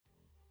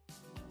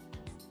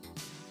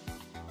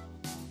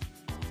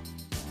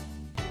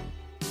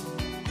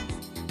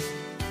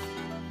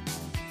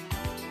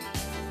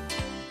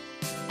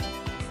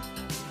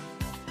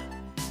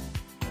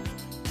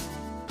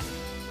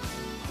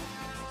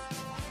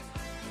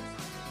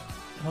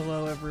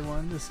Hello,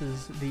 everyone. This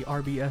is the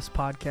RBS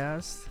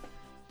podcast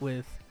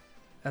with,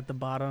 at the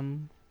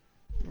bottom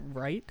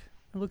right,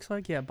 it looks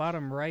like. Yeah,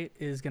 bottom right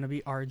is going to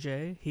be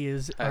RJ. He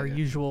is our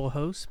usual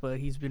host, but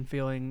he's been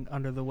feeling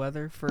under the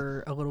weather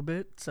for a little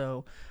bit,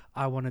 so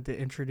I wanted to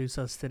introduce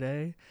us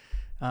today.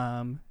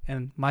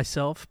 And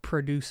myself,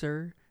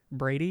 producer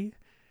Brady.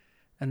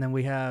 And then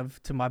we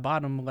have, to my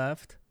bottom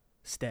left,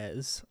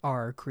 Stez,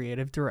 our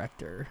creative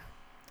director.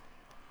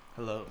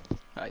 Hello.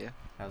 Hiya.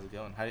 How's it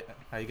going?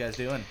 How you guys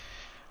doing?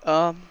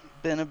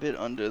 Been a bit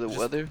under the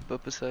weather,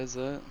 but besides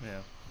that.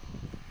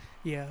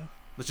 Yeah.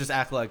 Let's just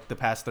act like the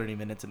past 30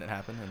 minutes didn't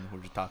happen and we're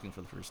just talking for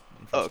the first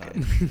okay.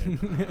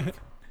 time.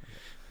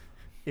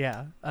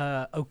 Yeah.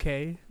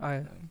 Okay.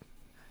 I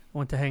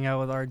went to hang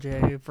out with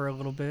RJ for a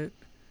little bit,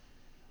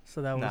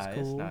 so that was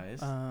cool.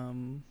 Nice.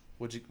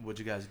 What'd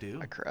you guys do?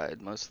 I cried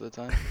most of the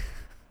time.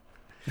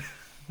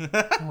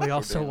 We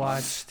also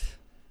watched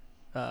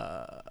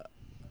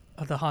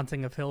The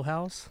Haunting of Hill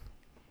House.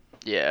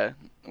 Yeah,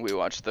 we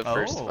watched the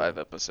first 5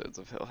 episodes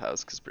of Hill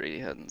House because Brady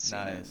hadn't seen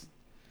it.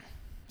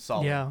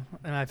 Solid. Yeah,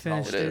 and I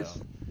finished it.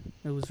 Solid.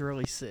 It was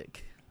really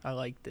sick. I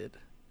liked it.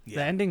 Yeah.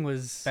 The ending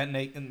was... Bent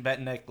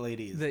neck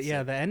ladies. The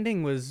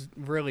ending was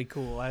really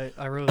cool.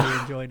 I really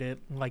enjoyed it.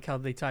 Like how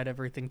they tied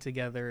everything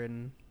together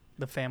and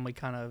the family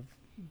kind of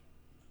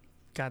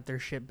got their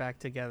shit back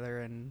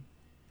together. And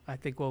I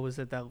think, what was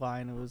it, that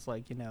line? It was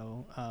like, I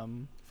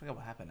forgot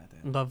what happened at the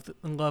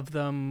end. love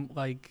them,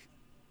 like,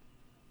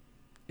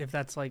 if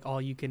that's like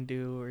all you can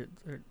do,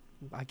 or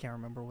I can't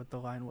remember what the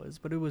line was,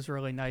 but it was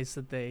really nice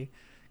that they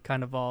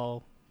kind of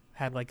all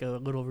had like a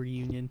little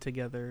reunion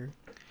together.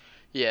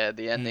 Yeah,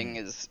 the ending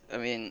is, I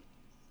think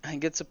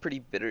it's a pretty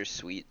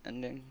bittersweet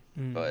ending,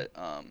 but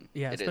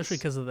yeah, especially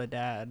because of the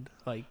dad,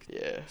 like,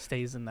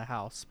 stays in the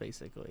house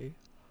basically.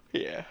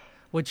 Yeah.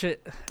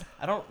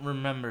 I don't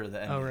remember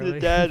the ending. Oh, really?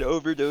 The dad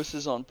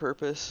overdoses on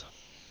purpose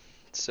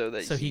so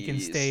he can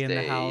stay in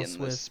the house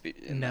with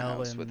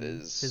Nell and with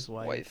his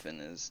wife and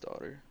his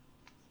daughter.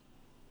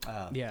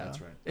 Yeah, that's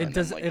right. It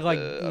doesn't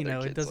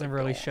it doesn't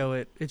really gone. show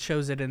it. It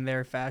shows it in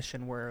their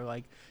fashion where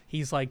like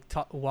he's like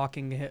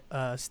walking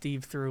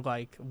Steve through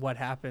like what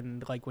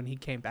happened like when he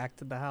came back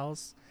to the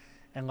house,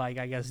 and like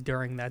I guess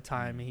during that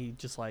time he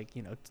just like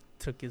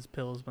took his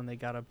pills when they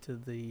got up to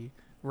the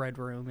red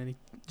room and he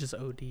just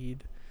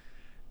OD'd.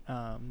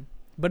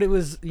 But it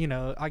was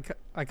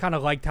I kind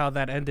of liked how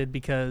that ended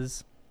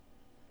because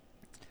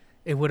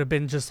it would have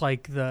been just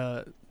like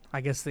the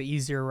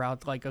easier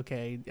route, like,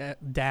 okay,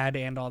 dad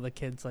and all the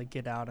kids like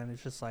get out and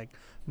it's just like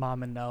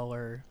mom and Nell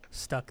are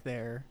stuck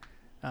there.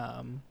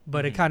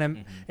 But it kind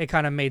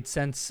of made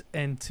sense,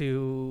 and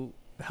to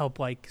help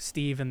like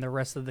Steve and the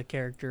rest of the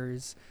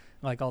characters,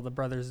 like all the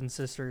brothers and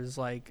sisters,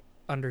 like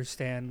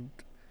understand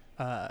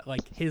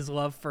like his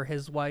love for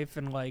his wife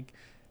and like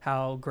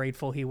how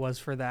grateful he was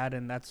for that,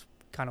 and that's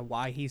kind of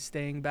why he's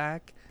staying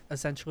back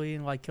essentially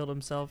and like killed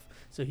himself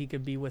so he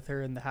could be with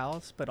her in the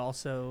house. But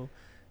also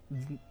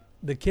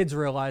the kids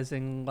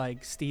realizing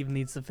like Steve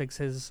needs to fix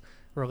his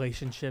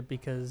relationship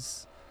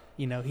because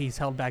he's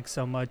held back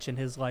so much in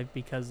his life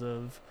because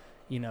of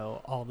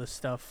all this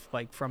stuff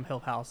like from Hill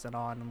House and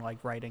on, and like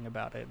writing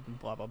about it and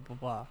blah blah blah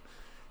blah.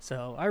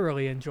 So I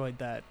really enjoyed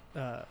that.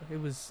 It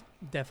was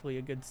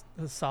definitely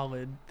a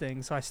solid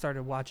thing. So I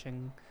started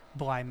watching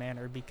Bly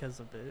Manor because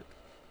of it.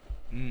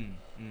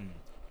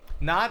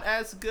 Not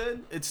as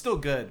good. It's still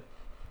good,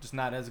 just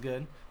not as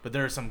good. But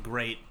there are some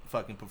great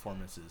fucking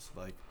performances,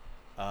 like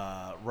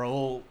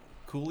Raul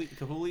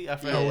Kahuli. I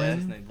forgot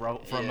his name.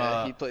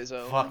 From he plays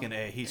Owen. Fucking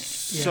A. He's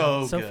so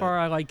good. So far,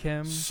 I like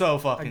him. So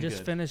fucking good. I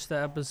just finished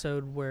the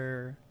episode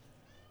where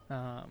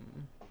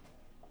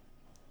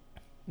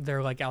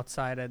they're like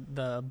outside at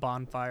the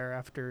bonfire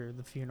after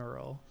the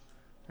funeral.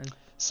 And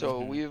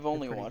so we've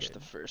only watched the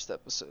first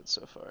episode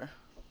so far.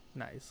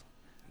 Nice.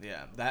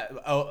 Yeah.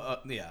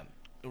 Yeah.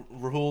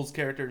 Rahul's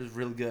character is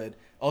really good.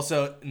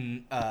 Also,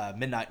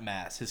 Midnight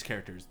Mass, his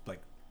character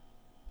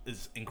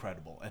is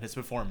incredible, and his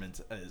performance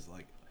is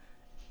like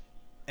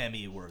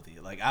Emmy worthy.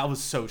 Like, I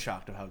was so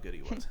shocked of how good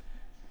he was,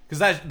 because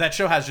that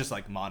show has just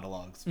like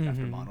monologues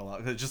after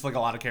monologue. It's just like a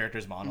lot of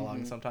characters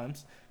monologuing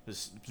sometimes.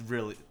 It's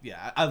really,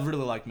 I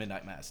really like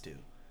Midnight Mass too.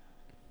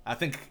 I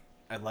think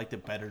I liked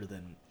it better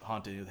than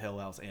Haunting of Hill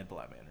House and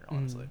Bly Manor,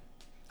 honestly.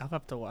 I'll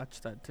have to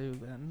watch that too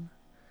then.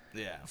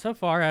 Yeah. So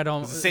far, I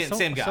don't.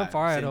 Same guy. So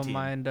far, I don't team.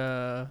 mind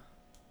Bly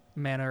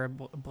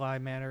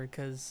Manor,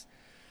 because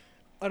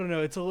I don't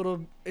know.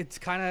 It's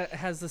kind of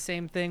has the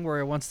same thing where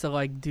it wants to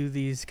like do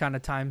these kind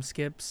of time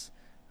skips,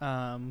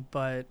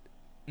 but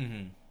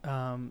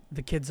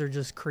the kids are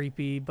just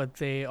creepy, but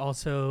they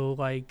also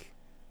like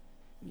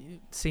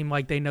seem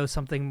like they know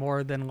something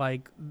more than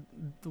like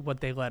what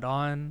they let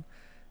on.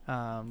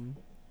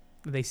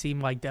 They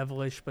seem like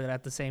devilish, but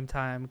at the same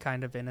time,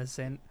 kind of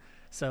innocent.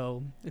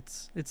 So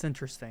it's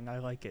interesting. I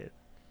like it.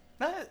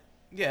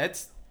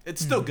 It's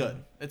still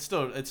good. It's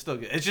still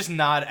good. It's just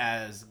not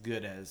as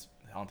good as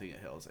Haunting of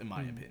Hills, in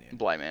my opinion.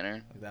 Bly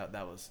Manor. That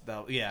was.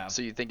 Yeah.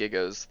 So you think it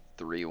goes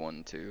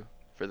 3-1-2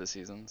 for the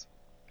seasons?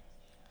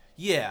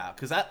 Yeah,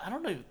 because I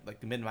don't know, like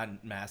the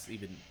Midnight Mass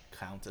even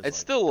counts as. It's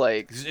like, still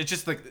like it's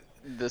just like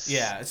this.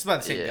 yeah, it's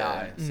about the same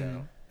guy. So,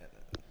 Mm.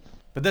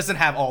 but doesn't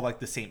have all like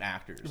the same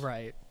actors.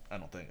 Right. I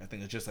don't think. I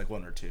think it's just like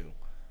one or two.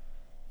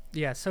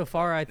 Yeah, so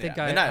far I think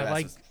Yeah, I Midnight Mass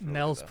like is really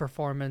Nell's good, though.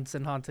 performance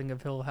in Haunting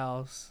of Hill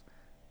House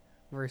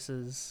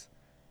versus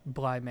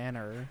Bly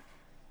Manor.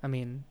 I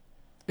mean,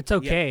 it's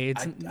okay. Yeah,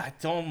 It's I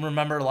don't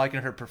remember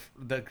liking her.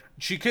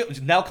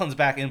 Nell comes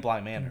back in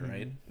Bly Manor,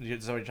 right?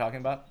 Is that what you're talking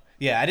about?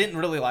 Yeah, I didn't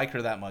really like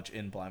her that much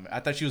in Bly Manor. I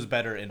thought she was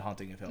better in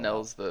Haunting of Hill House.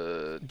 Nell's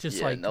the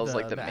Just like Nell's the-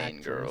 like the the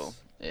main girl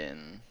actress.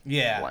 in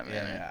Yeah, Bly Manor.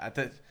 yeah. I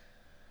thought.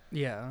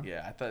 yeah.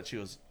 Yeah, I thought she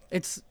was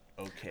It's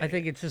okay. I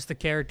think it's just a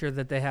character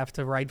that they have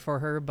to write for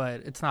her,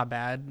 but it's not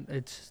bad.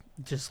 It's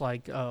just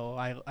like, oh,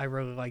 I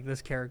really like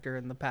this character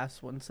in the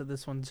past one, so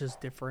this one's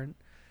just different.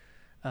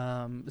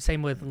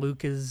 Same with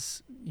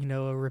Luca's,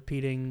 a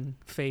repeating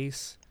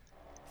face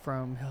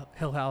from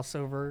Hill House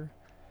over.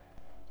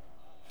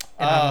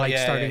 And I'm like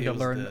starting to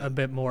learn a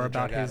bit more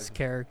about his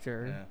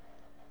character.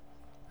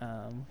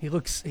 Yeah. He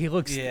looks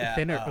Yeah,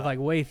 thinner, like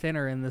way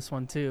thinner in this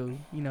one too.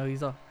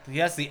 He's a He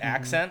has the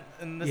accent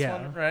in this Yeah.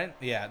 one, right?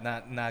 Yeah,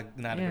 not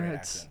a great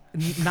it's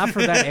accent. not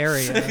for that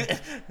area,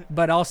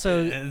 but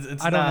also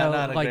It's I don't know.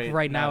 not a Like great-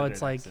 right not now, a it's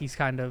great like accent. he's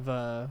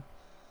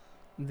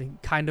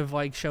kind of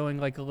like showing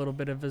like a little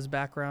bit of his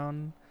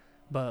background,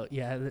 but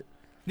yeah,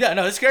 Yeah,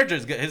 no, his character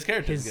is good. His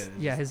character is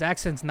good. his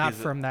accent's not he's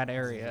a- from that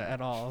area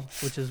at all,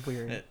 which is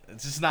weird.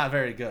 It's just not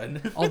very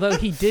good. Although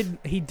he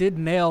did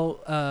nail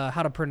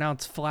how to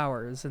pronounce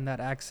flowers in that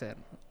accent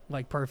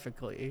like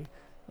perfectly.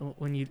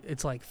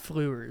 It's like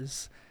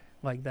fleurs,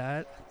 like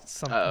that.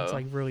 It's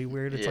like really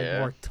weird. It's like Yeah.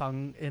 more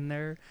tongue in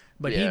there.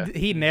 But Yeah.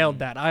 he nailed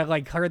that. I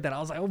like heard that. I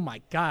was like, oh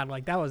my god,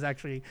 like that was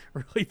actually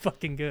really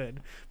fucking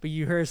good. But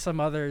you hear some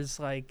others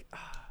like.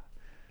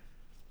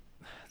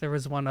 There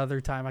was one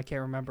other time I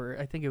can't remember.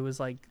 I think it was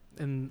like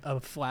in a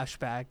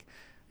flashback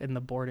in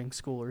the boarding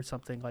school or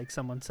something. Like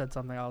someone said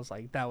something. I was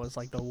like, that was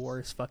like the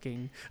worst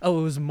fucking. Oh,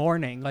 it was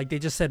morning. Like they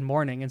just said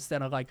morning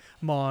instead of like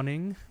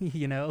morning.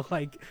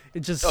 Like it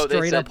just Oh, they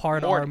straight up said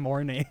hard R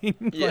morning.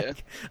 Yeah.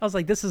 Like, I was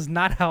like, this is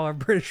not how a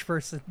British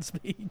person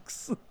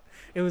speaks.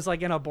 It was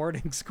like in a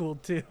boarding school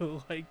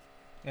too. Like.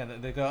 Yeah,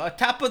 they go,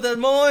 top of the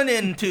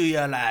morning to you,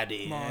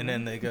 laddie. Morning. And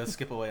then they go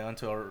skip away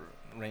onto a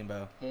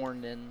rainbow.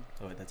 Morning.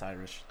 Oh, wait, that's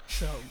Irish.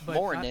 So, but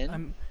Morning.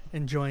 I'm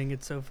enjoying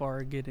it so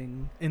far.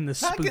 Getting in the I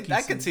spooky.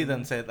 could see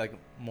them season. say it like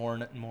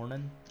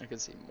morning. I could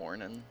see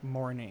morning.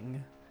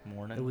 Morning.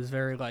 Morning. It was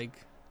very like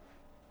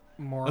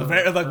more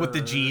Very, like, with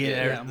the G in yeah,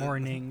 there. yeah,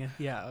 morning.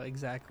 Yeah,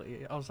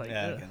 exactly. I was like,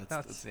 yeah, "Ugh, okay, that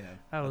that's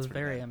was pretty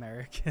very bad.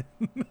 American.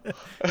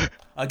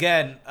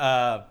 Again,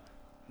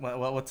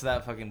 what's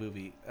that fucking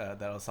movie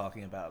that I was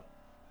talking about?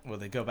 Where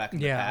they go back in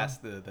the Yeah.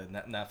 past, the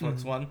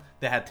Netflix one.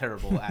 They had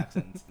terrible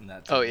accents in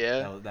that. Oh, too.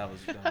 yeah? that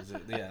was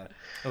it. Yeah,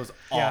 it was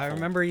awful. Yeah, I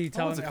remember you What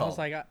telling was it me. I was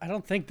called? like, I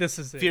don't think this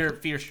is it.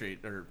 Fear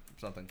Street or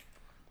something.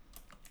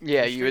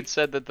 Yeah, Fear you had Street?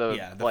 said that the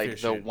Yeah, the Fear like the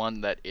Street.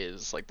 one that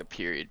is like the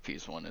period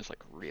piece one is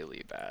like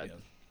really bad.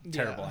 Yeah.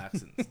 Terrible Yeah.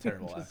 accents.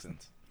 Terrible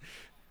accents.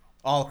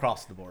 All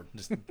across the board,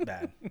 just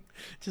bad.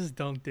 Just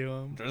don't do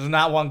them. There's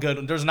not one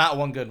good. There's not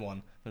one good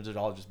one. They're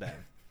all just bad.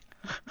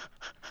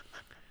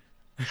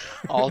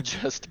 All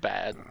just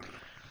bad.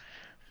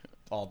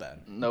 All bad.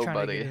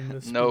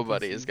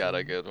 Nobody's got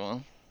a good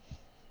one.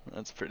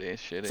 That's pretty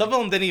shitty. Some of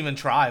them didn't even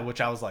try,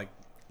 which I was like,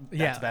 that's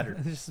Yeah, better.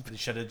 Just- They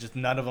should have just.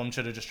 None of them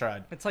should have just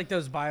tried. It's like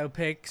those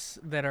biopics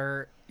that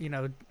are,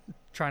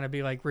 trying to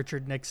be like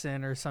Richard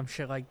Nixon or some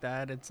shit like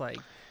that. It's like,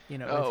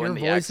 if Oh, your and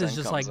the voice is accent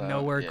just like comes out,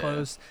 nowhere yeah.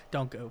 close,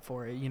 don't go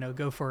for it.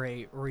 Go for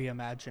a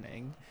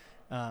reimagining.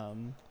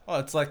 Well,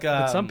 it's like.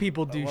 But some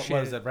people do what shit.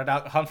 was it?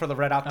 Hunt for the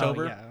Red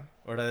October. Oh, yeah.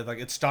 Or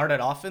it started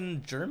off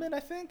in German, I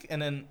think,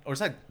 and then or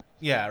it's like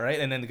right,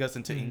 and then it goes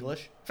into Mhm.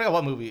 English. I forgot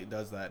what movie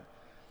does that.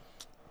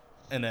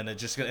 And then they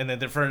just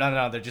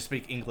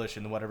speak English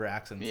in whatever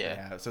accents they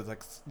Yeah. have. So it's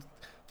like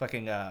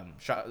fucking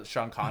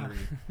Sean Connery,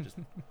 just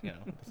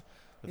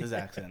with his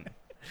accent.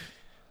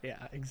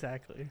 Yeah,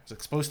 exactly. It's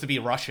like supposed to be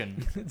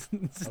Russian.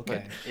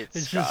 Okay.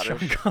 It's just Sean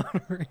Scottish.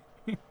 Connery.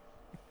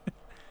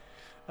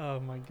 Oh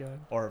my god.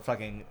 Or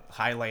fucking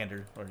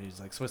Highlander, or he's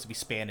like supposed to be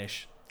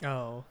Spanish.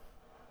 Oh.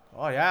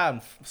 Oh yeah,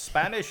 I'm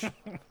Spanish.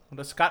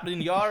 The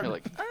Scotland Yard. You're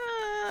like,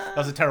 That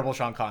was a terrible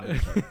Sean Connery.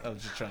 I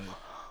was just trying to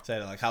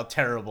say like how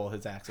terrible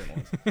his accent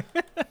was.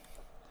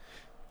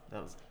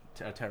 That was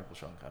a terrible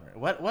Sean Connery.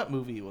 What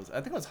movie was? I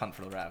think it was Hunt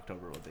for the Red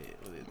October.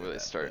 where they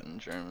start in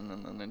German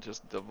and then it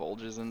just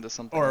divulges into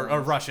something. or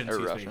else. Russian. Or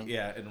Excuse Russian. me.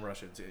 Yeah, in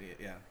Russian.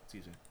 Yeah.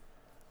 Excuse me.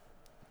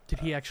 Did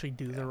he actually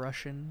do the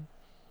Russian?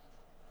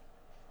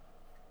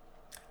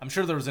 I'm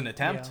sure there was an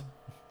attempt.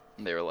 Yeah.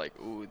 And they were like,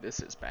 "Ooh, this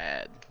is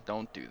bad.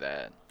 Don't do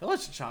that." That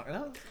was Sean.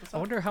 I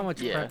wonder how much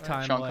Yeah, prep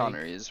time Sean like,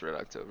 Connery is Red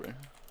October.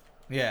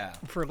 Yeah.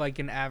 for like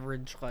an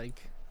average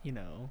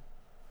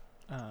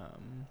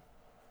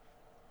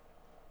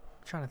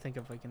trying to think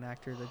of like an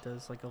actor that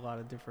does like a lot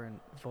of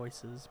different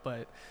voices,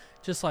 but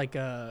just like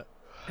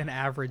an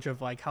average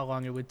of like how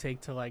long it would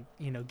take to like,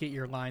 you know, get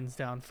your lines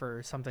down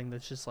for something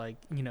that's just like,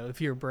 you know, if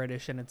you're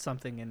British and it's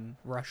something in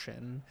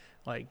Russian,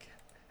 like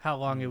how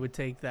long it would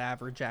take the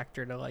average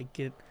actor to like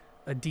get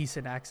a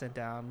decent accent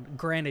down.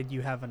 Granted,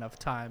 you have enough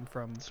time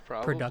from It's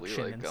probably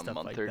production like and a stuff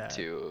month like or that.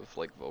 2 of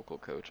like vocal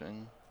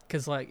coaching.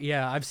 Because like,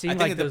 yeah, I've seen I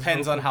think like it those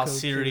depends on vocal how coaches-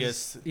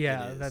 serious it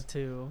Yeah, is. that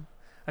too.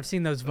 I've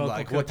seen those vocal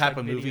Like, coach, what type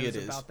like, of movie videos it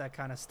is. about that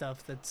kind of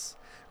stuff. That's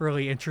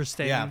really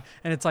interesting. Yeah.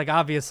 And it's like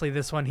obviously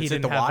this one he Is it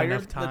didn't The have Wire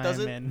enough that does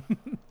time, it?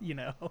 and you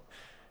know,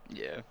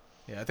 Yeah.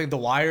 Yeah, I think The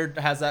Wire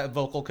has that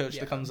vocal coach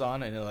Yeah. that comes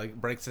on and it like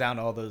breaks down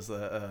all those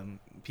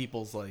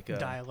people's like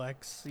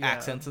dialects, yeah.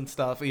 accents and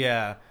stuff.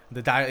 Yeah,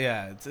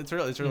 yeah, it's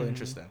really Mm-hmm.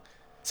 interesting.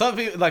 Some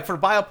people like for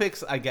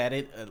biopics, I get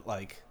it.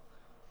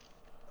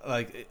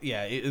 Like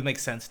yeah, it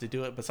makes sense to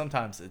do it, but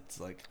sometimes it's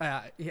like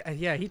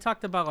Yeah, he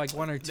talked about like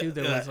one or two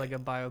that was like a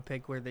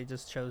biopic where they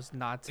just chose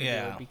not to do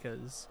Yeah. it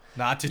because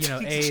not to you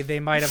know, A, they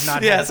might have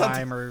not Yeah, had something-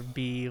 time, or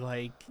B,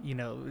 like, you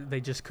know,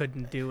 they just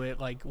couldn't do it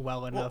like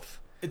well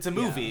enough. It's a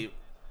movie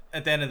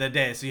at the end of the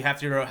day, so you have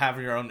to have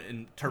your own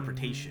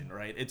interpretation, Mm-hmm.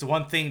 right? It's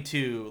one thing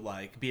to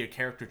like be a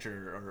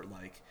caricature or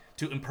like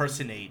to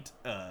impersonate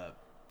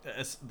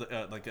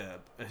like a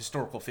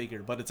historical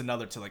figure, but it's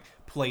another to like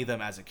play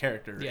them as a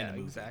character in Yeah, a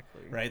movie,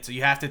 exactly. right? So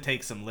you have to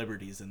take some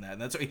liberties in that,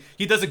 and that's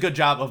he does a good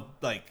job of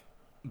like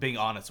being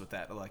honest with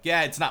that. Like,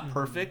 yeah, it's not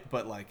perfect,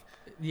 but like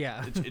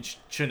Yeah, it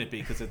shouldn't be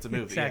because it's a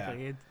movie.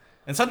 exactly. Yeah.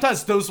 And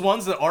sometimes those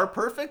ones that are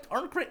perfect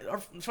aren't great, are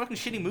fucking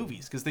shitty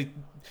movies because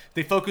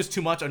they focus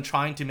too much on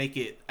trying to make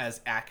it as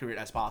accurate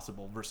as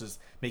possible versus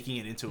making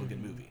it into a good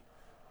movie,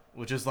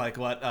 which is like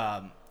what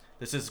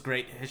this is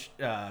great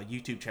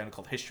YouTube channel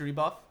called History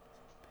Buff,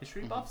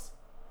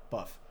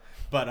 Buff,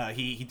 but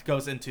he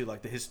goes into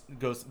like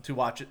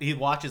he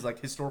watches like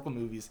historical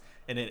movies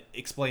and it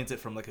explains it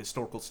from like a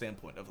historical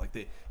standpoint of like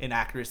the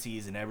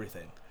inaccuracies and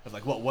everything of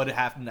like what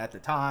happened at the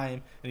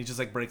time, and he just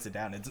like breaks it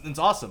down. It's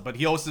awesome, but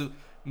he also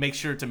makes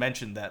sure to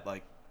mention that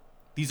like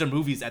these are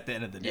movies at the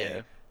end of the day.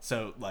 Yeah.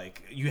 So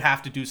like you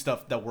have to do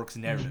stuff that works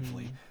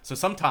narratively. So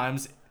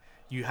sometimes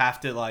you have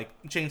to like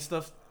change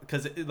stuff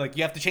because like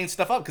you have to change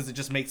stuff up because it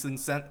just makes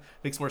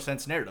more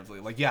sense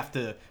narratively. Like you have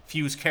to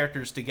fuse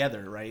characters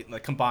together, right?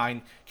 Like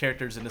combine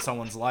characters into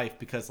someone's life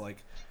because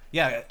like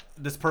yeah,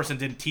 this person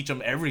didn't teach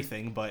them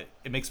everything, but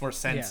it makes more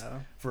sense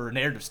for a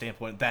narrative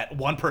standpoint that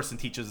one person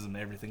teaches them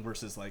everything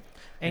versus like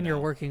And you're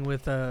working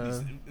with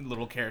these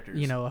little characters.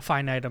 you know, a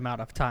finite amount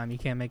of time. You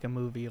can't make a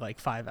movie like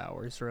 5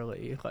 hours,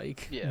 really.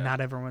 Like, not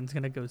everyone's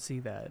gonna go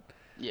see that.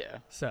 Yeah.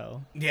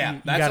 So yeah,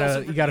 you that's gotta also,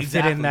 you gotta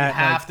exactly. fit in that you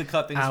have like, to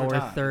cut things for hour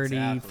time. 30,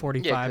 Exactly.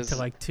 45 to 'cause-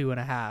 like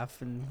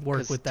 2.5 and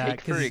work with that.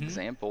 Take for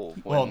example,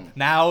 Well, when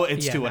now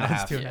it's Yeah, two and a now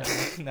it's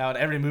half. 2.5. Now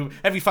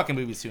every fucking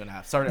movie is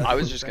 2.5. Sorry. I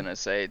was just gonna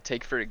say,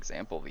 take for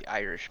example The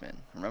Irishman.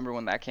 Remember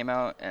when that came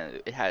out?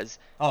 And it has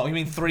Oh, you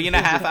mean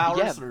 3.5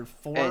 hours Yeah, or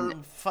 4?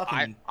 and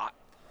Fucking.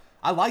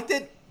 I liked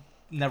it.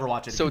 Never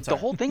watch it. So again. the Sorry.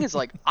 whole thing is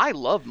like, I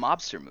love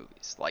mobster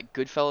movies. Like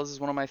Goodfellas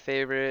is one of my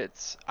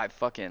favorites. I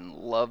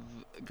fucking love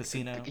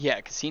Casino. Yeah,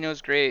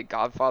 Casino's great.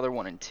 Godfather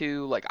 1 and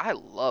 2. Like I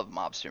love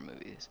mobster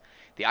movies.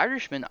 The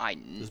Irishman,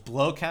 Does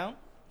Blow count?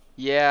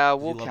 Yeah, You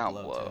we'll love count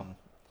Blow, Blow. too.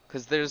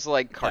 Because there's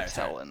like Sorry,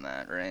 cartel sorry. in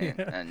that, right?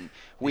 And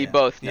we Yeah.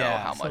 both know Yeah,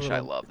 how it's a much I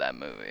little- love that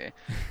movie.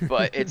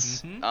 But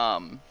it's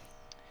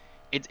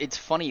it's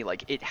funny,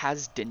 like it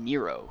has De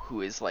Niro,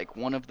 who is like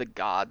one of the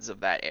gods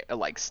of that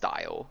like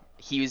style.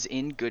 He was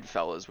in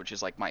Goodfellas, which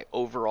is like my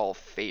overall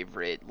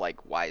favorite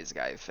like wise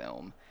guy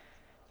film.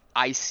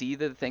 I see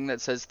the thing that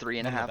says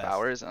 3.5 One of the best.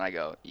 hours, and I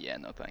go, yeah,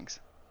 no thanks.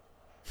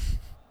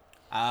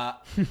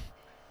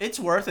 It's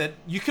worth it.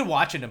 You can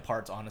watch it in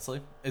parts.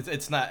 Honestly,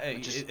 it's not.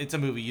 It's a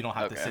movie you don't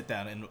have to Okay. sit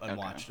down and Okay.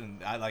 watch.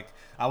 And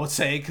I would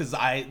say because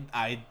I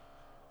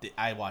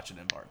watch it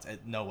in parts.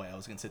 No way I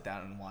was gonna sit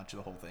down and watch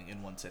the whole thing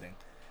in one sitting.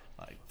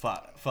 Like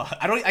fuck.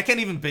 I can't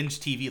even binge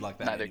TV like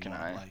that. Neither can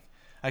anymore. I.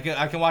 Like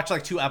I can watch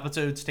like 2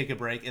 episodes, take a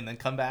break, and then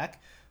come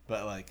back.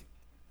 But like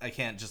I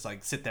can't just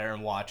like sit there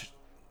and watch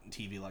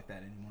TV like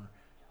that anymore.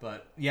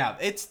 But yeah,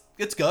 it's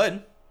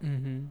good.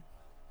 Mm-hmm.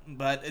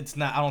 But it's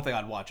not. I don't think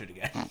I'd watch it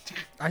again.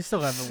 I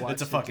still haven't watched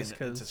it's a it fucking. just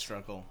 'cause, It's a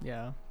struggle.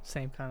 yeah,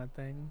 same kind of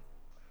thing.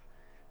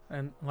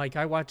 And like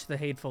I watched The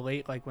Hateful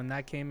Eight like when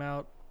that came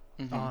out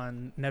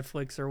on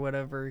Netflix or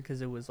whatever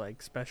because it was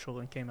like special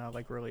and came out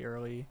like really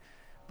early.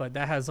 But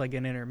that has like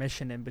an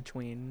intermission in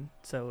between,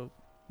 so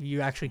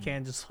you actually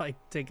can just like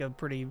take a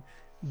pretty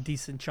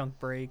decent chunk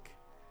break.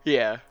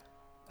 Yeah.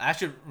 I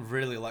actually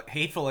really like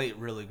Hateful Eight.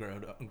 Really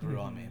grew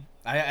on me.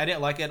 I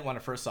didn't like it when I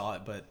first saw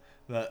it, but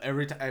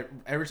every time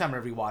I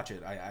rewatch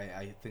it,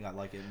 I think I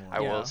like it more.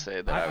 I Yeah. will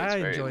say that I was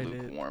very enjoyed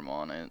it. lukewarm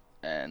on it,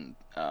 and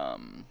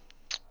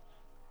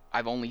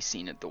I've only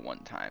seen it the one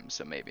time,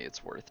 so maybe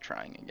it's worth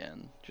trying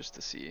again just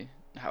to see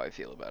how I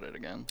feel about it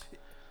again.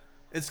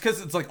 It's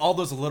because it's like all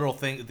those little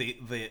things,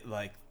 the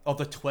like all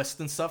the twists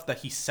and stuff that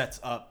he sets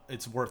up.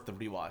 It's worth the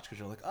rewatch because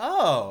you're like,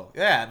 oh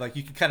yeah, like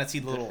you can kind of see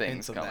the little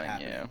hints Things of coming,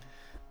 that happening.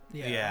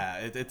 yeah.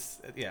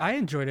 It's I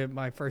enjoyed it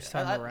my first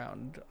time I-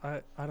 around.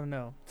 I don't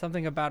know,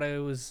 something about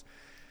it was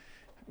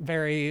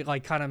very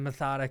like kind of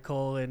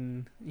methodical,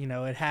 and you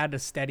know it had a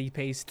steady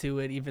pace to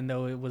it, even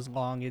though it was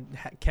long. It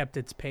kept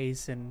its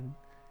pace and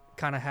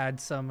kind of had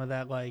some of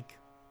that like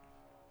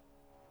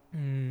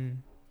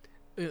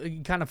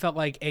it kind of felt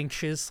like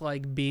anxious,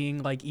 like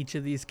being like each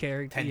of these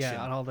characters, Tension.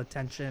 and all the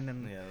tension,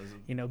 and Yeah, it was,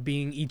 you know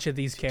being each of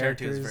these Tarantino's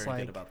characters, very like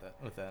good about that.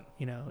 With that,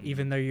 you know,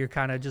 even though you're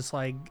kind of just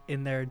like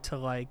in there to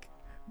like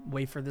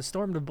wait for the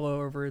storm to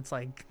blow over, it's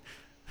like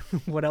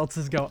what else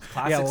is going?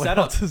 Classic Yeah, what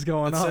setup. else is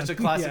going It's on? such a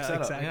classic yeah,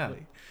 setup, yeah.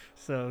 Exactly.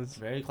 So it's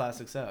very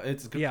classic setup.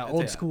 It's good. yeah, it's,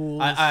 old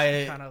school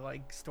I kind of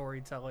like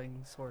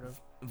storytelling, sort of.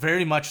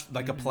 very much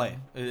like a play.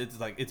 It's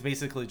like it's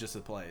basically just a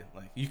play.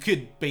 Like you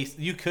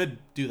could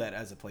do that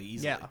as a play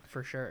easily. Yeah,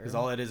 for sure. Because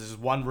all it is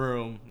one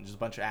room and just a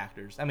bunch of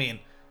actors. I mean,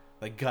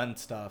 like gun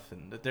stuff,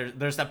 and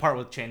there's that part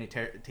with Channing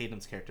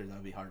Tatum's character that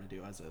would be hard to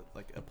do as a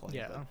play.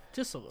 Yeah, but,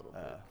 just a little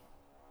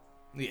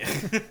bit.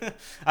 yeah.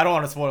 I don't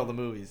want to spoil the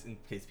movies in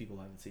case people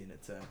haven't seen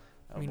it. So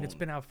I mean, it's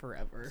been out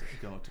forever.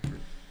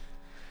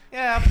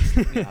 Yeah,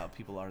 you know how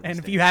people are. And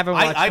if you haven't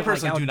watched I it,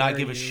 personally like, do how not dare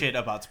give a you? shit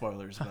about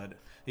spoilers, but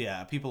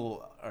yeah,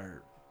 people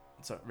are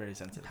very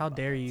sensitive. How about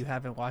dare that, you so.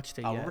 haven't watched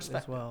it I will yet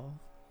respect as well?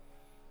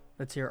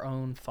 That's your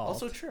own fault.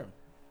 Also true.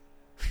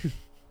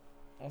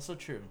 Also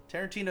true.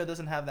 Tarantino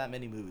doesn't have that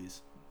many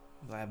movies.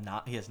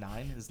 He has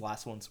 9. His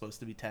last one's supposed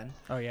to be 10.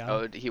 Oh yeah.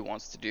 Oh, he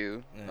wants to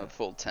do Yeah. a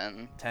full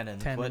 10. 10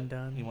 and 10 quit. and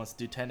done. He wants to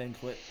do 10 and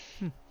quit.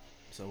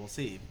 So we'll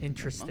see.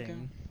 Interesting.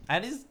 Okay.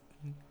 And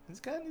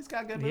he's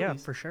got good movies. Yeah,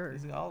 for sure.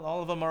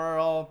 All of them are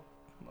all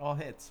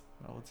hits.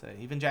 I would say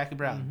even Jackie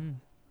Brown,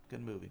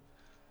 good movie.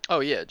 Oh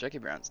yeah, Jackie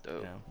Brown's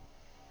dope. Yeah.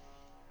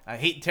 I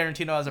hate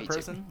Tarantino as a Me too.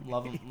 person.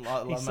 Love him.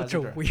 Love He's him such as a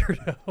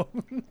director.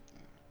 weirdo.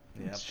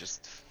 Yeah. It's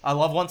just. I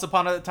love Once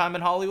Upon a Time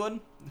in Hollywood.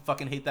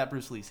 Fucking hate that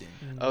Bruce Lee scene.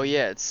 Oh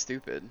yeah, it's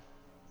stupid.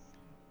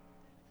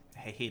 I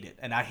hate it,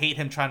 and I hate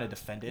him trying to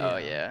defend it. Oh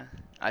yeah,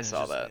 I And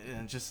saw just, that.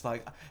 And just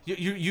like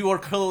you are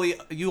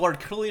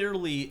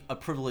clearly a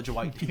privileged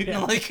white dude. Yeah.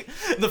 Like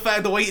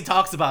the way he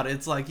talks about it,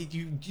 it's like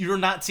you're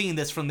not seeing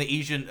this from the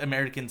Asian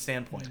American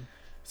standpoint.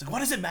 It's like, what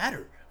does it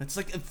matter? It's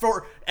like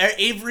for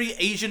every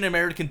Asian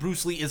American,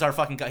 Bruce Lee is our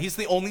fucking guy. He's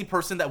the only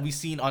person that we've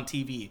seen on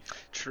TV,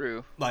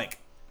 True. like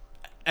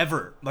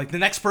ever. Like the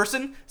next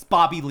person is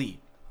Bobby Lee.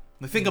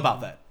 Like, think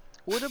about that.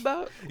 What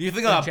about? You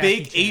think about Jackie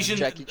big Chan. Asian,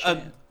 Jackie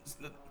Chan.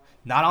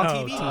 not on Oh,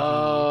 TV. TV.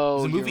 Oh,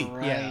 It's a movie. you're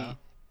right. Yeah.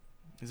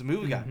 He's a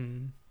movie guy.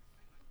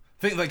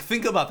 Mm-hmm.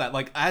 Think about that.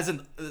 Like as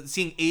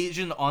seeing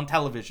Asian on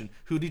television,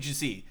 who did you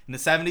see in the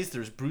 70s?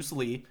 There's Bruce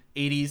Lee.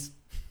 80s,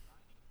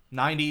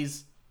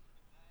 90s,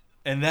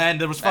 and then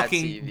there was Mad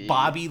fucking TV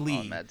Bobby on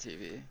Lee. Mad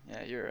TV.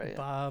 Yeah, you're right.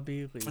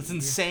 Bobby Lee. It's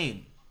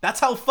insane. That's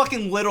how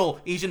fucking little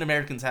Asian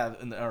Americans have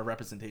in our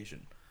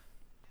representation.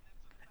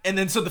 And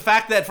then so the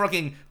fact that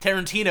fucking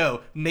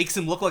Tarantino makes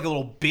him look like a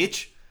little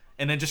bitch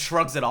and then just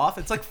shrugs it off,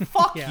 it's like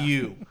fuck Yeah.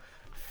 you.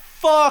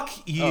 Fuck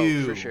you.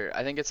 Oh, for sure.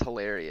 I think it's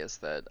hilarious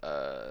that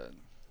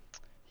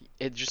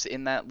it just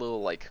in that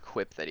little like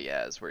quip that he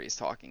has where he's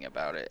talking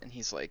about it and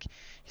he's like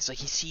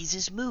he sees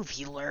his move,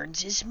 he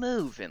learns his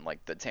move in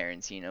like the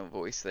Tarantino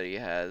voice that he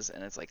has,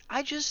 and it's like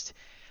I just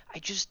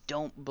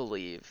don't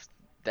believe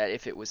that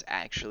if it was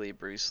actually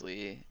Bruce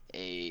Lee,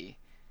 a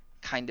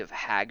kind of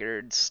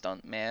haggard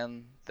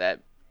stuntman that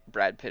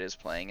Brad Pitt is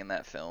playing in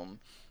that film,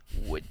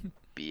 would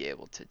be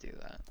able to do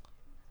that.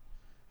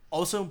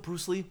 Also,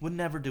 Bruce Lee would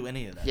never do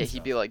any of that. Yeah, stuff.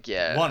 he'd be like,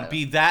 yeah.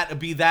 Be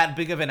that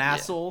big of an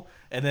asshole,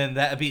 and then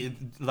that be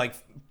like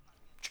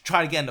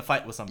try to get in a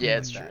fight with somebody. Yeah,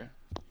 like it's that. true.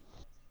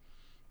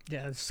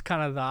 Yeah, it's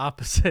kind of the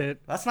opposite.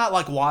 That's not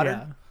like water.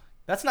 Yeah.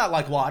 That's not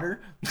like water.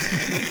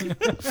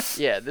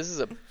 Yeah, this is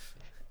a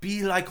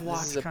Be like water.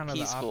 this is a kinda the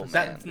peaceful opposite.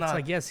 man. That's not- It's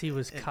like, yes, he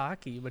was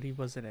cocky, but he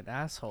wasn't an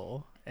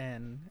asshole.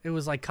 And it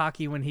was like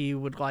cocky when he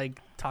would like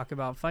talk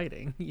about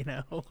fighting, you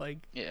know, like.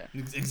 Yeah.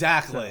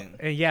 Exactly.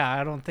 And yeah,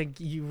 I don't think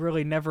you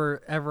really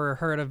never ever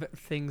heard of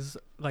things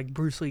like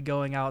Bruce Lee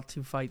going out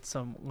to fight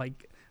some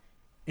like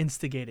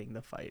instigating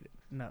the fight.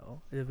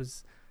 No,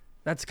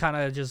 that's kind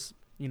of just,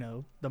 you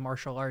know, the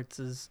martial arts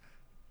is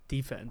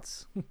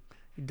defense,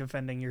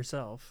 defending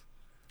yourself.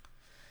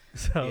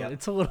 So Yep.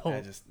 it's a little.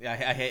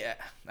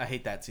 I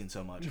hate that scene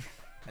so much.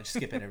 I just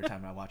skip it every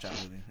time I watch that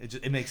movie.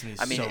 It makes me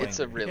I mean, so it's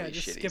angry. a really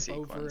just shitty skip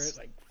over sequence. it,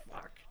 like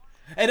fuck.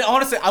 And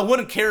honestly, I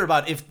wouldn't care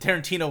about if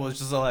Tarantino was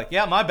just like,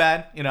 yeah, my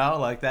bad, you know,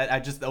 like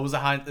that. That was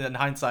in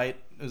hindsight,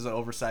 it was an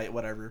oversight,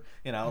 whatever,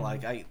 you know,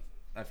 like I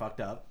fucked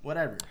up,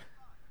 whatever.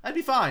 I'd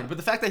be fine. But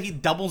the fact that he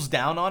doubles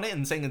down on it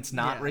and saying it's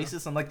not Yeah.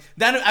 racist, I'm like,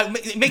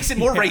 it makes it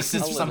more A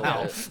racist little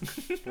somehow.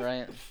 bit,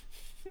 right?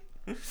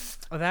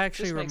 Oh, that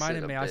actually Just makes it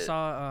reminded a me. I bit-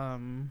 saw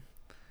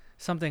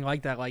something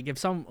like that. Like if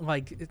some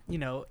like you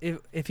know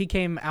if he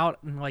came out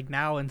and like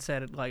now and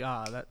said like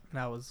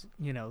that was,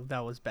 you know, that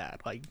was bad,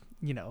 like,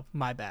 you know,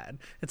 my bad.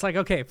 It's like,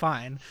 okay,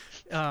 fine.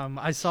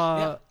 I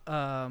saw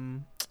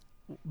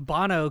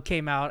Bono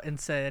came out and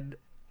said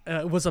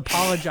was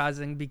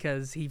apologizing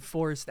because he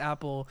forced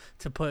Apple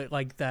to put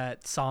like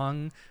that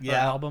song or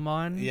album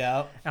on.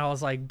 Yeah. And I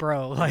was like,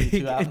 bro, like,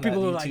 U2 album, and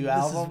people that were like, U2 this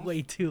album. is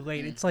way too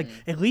late. It's like,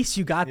 at least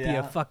you got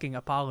Yeah. the fucking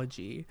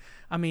apology.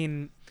 I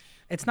mean,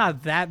 it's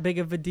not that big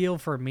of a deal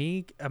for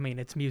me. I mean,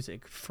 it's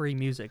music, free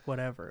music,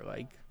 whatever.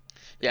 Like,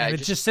 Yeah, and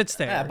it just sits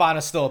there. Yeah,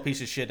 Bono's still a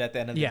piece of shit at the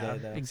end of the day,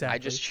 though. Exactly. I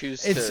just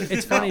choose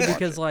It's funny not watch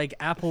because it. like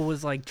Apple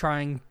was like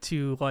trying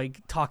to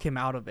like talk him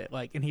out of it,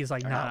 like, and he's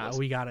like, nah, listen.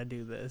 we gotta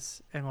do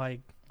this, and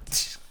like,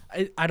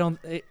 I don't.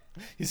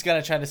 He's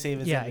gonna try to save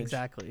his image.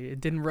 Exactly.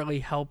 It didn't really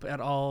help at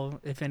all.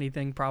 If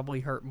anything, probably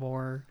hurt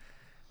more.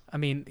 I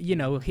mean, you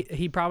know,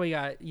 he probably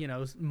got, you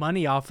know,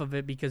 money off of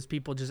it because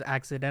people just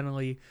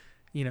accidentally,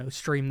 you know,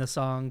 stream the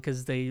song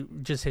because they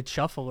just hit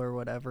shuffle or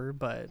whatever.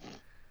 But,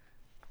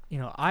 you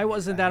know, I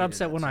wasn't that hated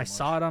upset that when so I much.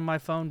 saw it on my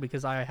phone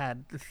because I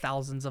had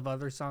thousands of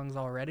other songs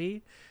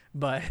already.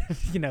 But,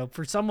 you know,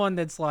 for someone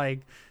that's like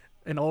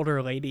an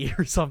older lady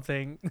or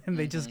something and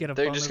they just get a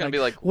They're phone, just they're gonna be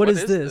like, what "What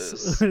is is this?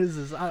 this?" What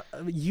is this?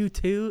 You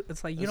too?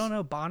 It's like, you don't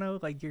know Bono?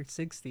 Like, you're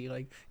 60.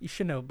 Like, you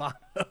should know Bono.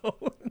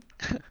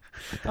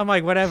 I'm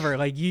like, whatever.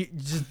 Like, you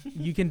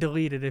can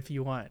delete it if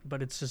you want,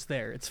 but it's just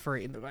there. It's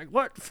free. And they're like,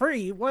 what?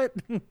 Free? What?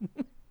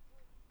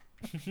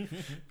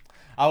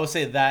 I would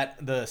say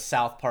that the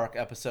South Park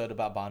episode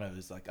about Bono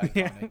is like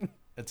iconic.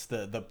 It's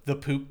the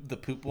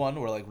poop one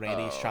where like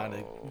Randy's trying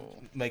to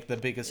make the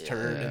biggest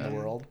turd in the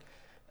world,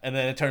 and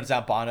then it turns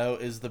out Bono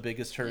is the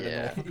biggest turd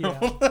in the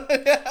world.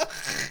 Yeah.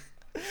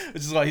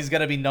 Which is why he's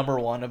gonna be number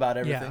one about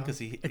everything Yeah. because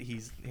he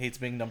hates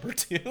being number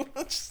two.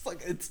 It's just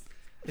like it's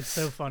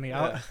so funny.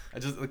 it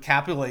just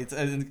encapsulates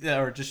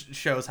or just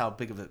shows how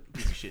big of a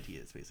piece of shit he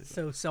is, basically.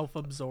 So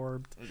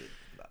self-absorbed.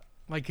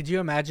 Like, could you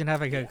imagine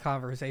having a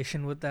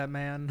conversation with that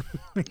man?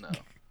 No.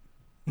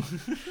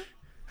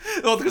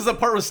 Well, because the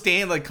part where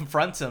Stan like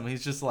confronts him,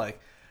 he's just like,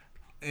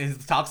 he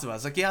talks about it.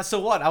 It's like, yeah, so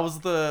what?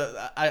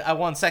 I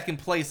won second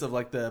place of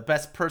like the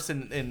best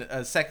person in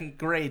second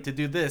grade to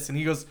do this, and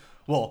he goes,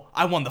 well,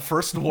 I won the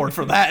first award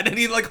for that, and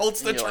he like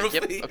holds the And you're like,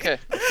 trophy. "Yep, okay,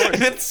 of course."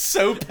 And it's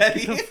so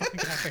petty.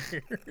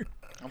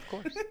 Of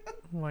course.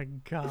 Oh my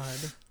god,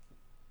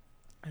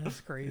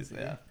 that's crazy.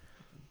 Yeah.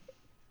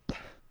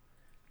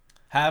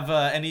 Have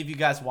any of you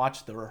guys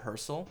watched The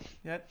Rehearsal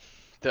yet?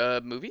 The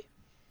movie?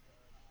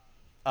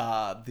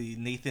 The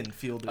Nathan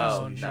Fielder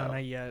Oh movie no, show.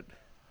 not yet.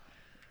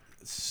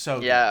 So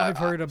good. Yeah, I've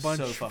heard a bunch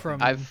so fucking from.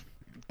 good.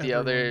 The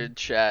other everyone.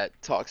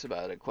 chat talks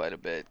about it quite a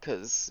bit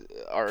because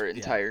our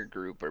entire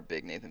group are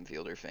big Nathan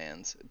Fielder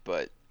fans,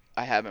 but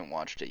I haven't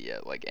watched it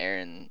yet. Like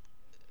Erin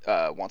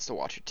wants to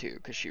watch it too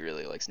because she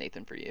really likes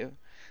Nathan For You,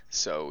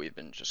 so we've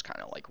been just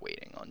kind of like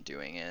waiting on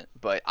doing it.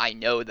 But I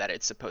know that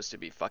it's supposed to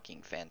be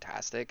fucking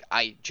fantastic.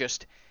 I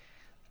just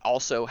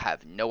also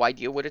have no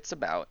idea what it's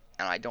about,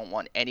 and I don't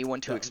want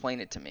anyone to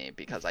explain it to me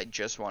because I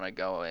just want to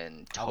go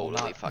in I will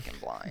totally not. fuking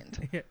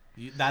blind.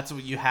 That's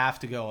what you have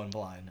to go in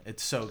blind.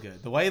 It's so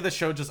good. The way the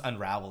show just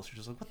unravels, you're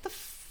just like, what the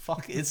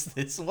fuck is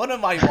this? What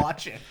am I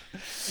watching?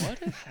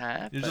 What is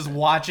happening? You're just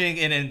watching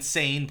an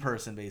insane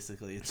person,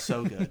 basically. It's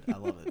so good. I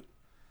love it.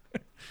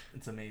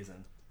 It's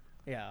amazing.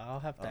 Yeah, I'll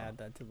have to add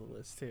that to the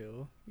list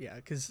too. Yeah,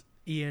 because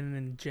Ian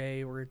and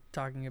Jay were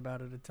talking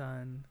about it a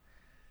ton,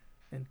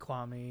 and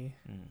Kwame.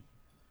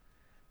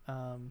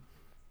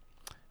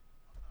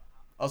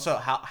 Also,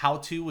 How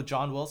To with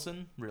John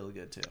Wilson, really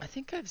good too. I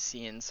think I've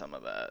seen some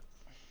of that.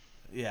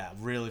 Yeah,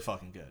 really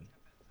fucking good.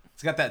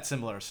 It's got that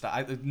similar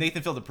style.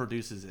 Nathan Fielder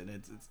produces it.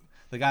 It's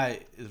the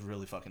guy is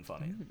really fucking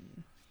funny.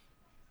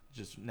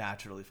 Just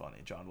naturally funny,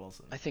 John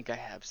Wilson. I think I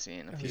have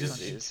seen a few just- of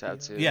these. How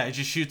to. Yeah, he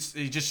just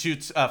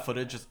shoots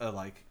footage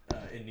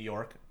in New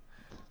York.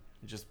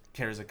 He just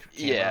carries a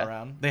camera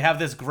around. They have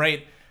this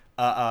great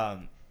a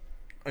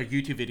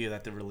YouTube video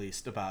that they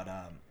released about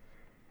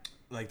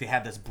like they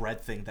had this bread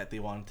thing that they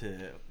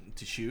wanted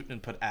to shoot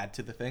and add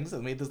to the things. So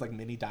they made this like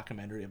mini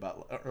documentary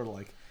about, or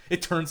like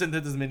it turns into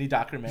this mini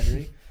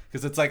documentary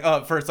because it's like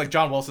first like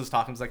John Wilson's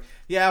talking. He's like,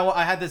 yeah, well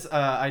I had this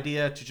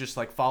idea to just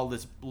like follow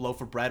this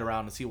loaf of bread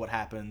around and see what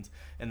happens,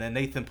 and then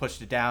Nathan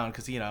pushed it down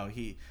because you know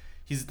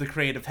he's the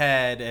creative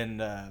head and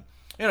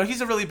you know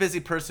he's a really busy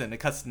person. It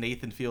cuts to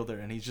Nathan Fielder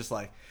and he's just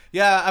like,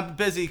 yeah, I'm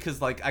busy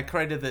because like I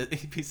created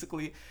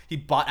basically he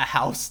bought a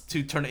house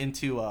to turn it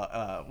into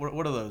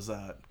what are those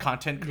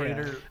content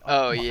creator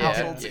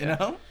households, you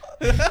know?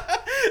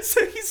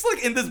 So he's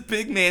like in this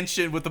big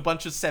mansion with a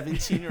bunch of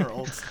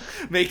 17-year-olds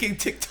making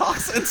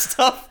TikToks and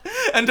stuff,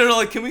 and they're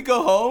like, "Can we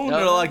go home?" No,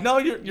 they're like, "No,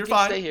 you're can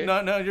fine. stay here."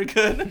 No, you're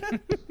good."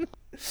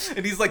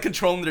 And he's like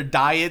controlling their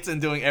diets and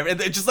doing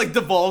everything. It just like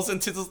devolves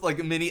into this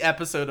like mini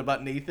episode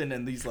about Nathan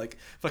and these like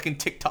fucking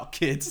TikTok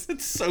kids.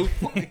 It's so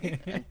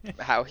funny.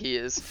 How he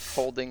is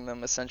holding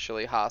them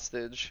essentially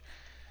hostage.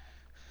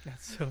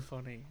 That's so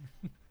funny.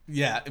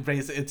 Yeah,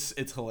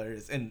 it's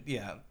hilarious, and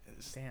yeah,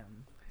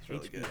 Damn. it's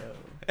really HBO. good.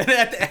 And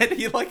at the end,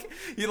 he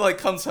like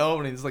comes home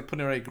and he's like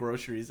putting away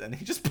groceries, and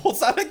he just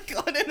pulls out a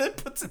gun and then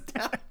puts it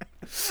down.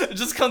 It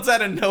just comes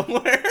out of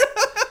nowhere.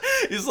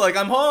 He's like,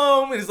 I'm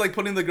home, and he's like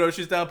putting the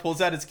groceries down, pulls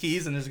out his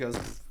keys, and just goes.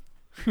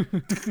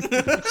 What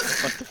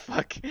the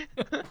fuck?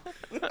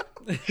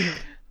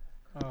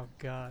 Oh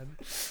god.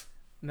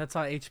 And that's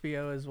on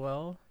HBO as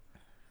well.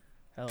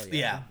 Hell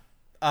yeah.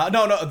 Yeah.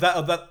 No,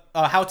 that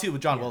How To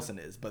with John Wilson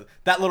is, but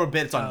that little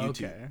bit's on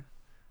YouTube. Okay.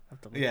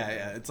 have to look Yeah, it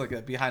yeah. up. It's like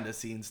a behind the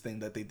scenes thing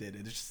that they did.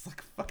 It's just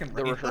like fucking The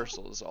random.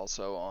 Rehearsals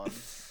also on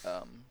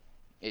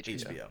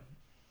HBO. HBO.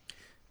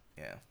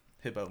 Yeah.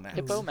 Hippo Max.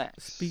 Hippo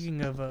Max.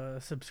 Speaking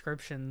of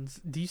subscriptions,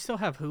 do you still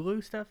have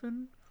Hulu,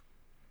 Stefan?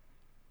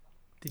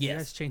 Did you Yes.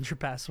 guys change your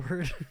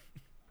password?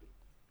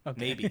 Okay.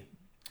 Maybe.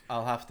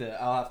 I'll have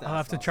to. I'll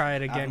have to try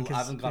it again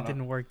because I it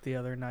didn't work the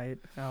other night.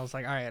 And I was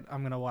like, all right,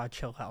 I'm gonna watch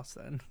Hill House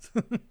then.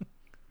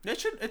 It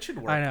should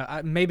work. I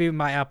know. Maybe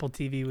my Apple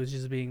TV was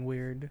just being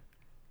weird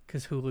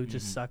because Hulu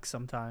just sucks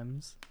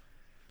sometimes.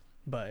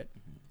 But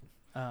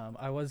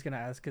I was gonna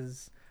ask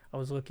because I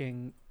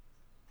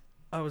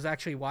was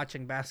actually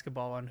watching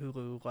basketball on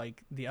Hulu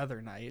like the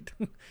other night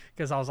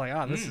because I was like,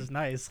 oh, this is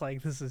nice.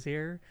 Like this is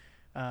here.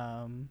 It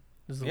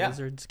was the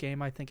Wizards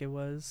game, I think it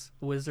was.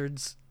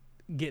 Wizards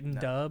getting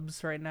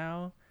dubs right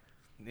now.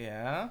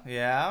 Yeah.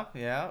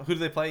 Who do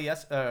they play? The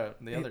other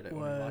day. It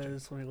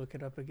was. Let me look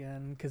it up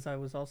again because I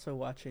was also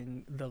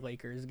watching the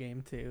Lakers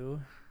game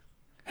too.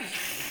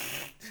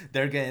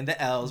 They're getting the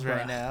L's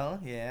right Bruh. now.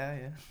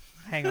 Yeah.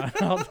 Hang on,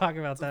 I'll talk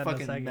about that in a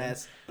Fucking second.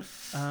 mess.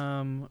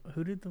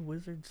 Who did the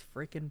Wizards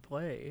freaking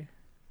play?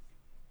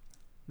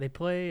 They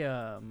play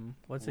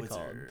what's it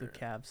called? The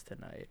Cavs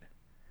tonight.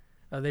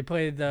 They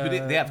played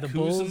they have the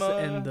Bulls Kuzma,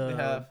 and the they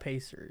have-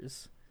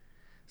 Pacers.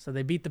 So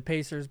they beat the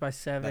Pacers by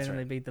 7, That's and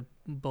they right. beat the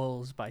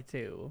Bulls by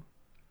 2.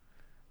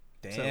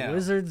 Damn. So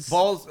Wizards.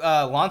 Balls.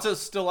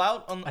 Lonzo's still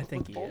out on. I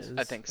think with he Bulls? is.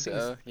 I think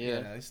so.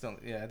 Yeah. He's still.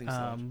 Yeah, I think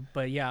so.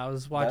 But yeah, I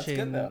was That's watching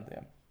good though.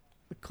 Yeah.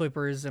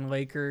 Clippers and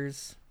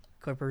Lakers.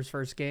 Clippers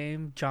first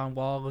game. John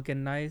Wall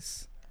looking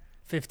nice.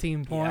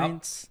 15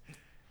 points.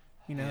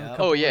 You know, Yep. a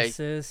couple Oh, yeah.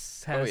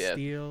 assists, had Oh, a yeah.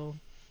 steal.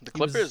 The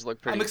He was- Clippers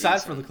look pretty I'm excited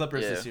decent. for the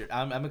Clippers Yeah. this year.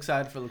 I'm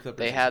excited for the Clippers.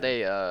 They this had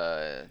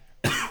year.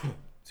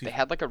 they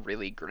had like a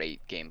really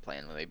great game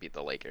plan when they beat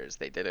the Lakers.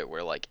 They did it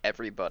where like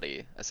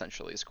everybody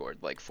essentially scored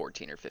like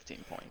 14 or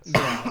 15 points.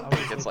 Yeah, I was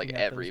It's like looking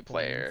at every those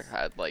player points.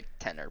 had like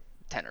 10 or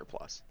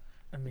plus.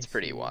 Let me It's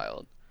pretty see.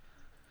 wild.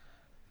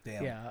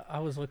 Damn. Yeah, I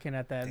was looking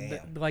at that.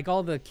 Damn. Like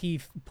all the key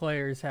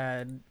players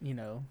had,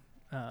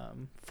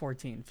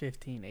 14,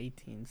 15,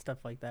 18, stuff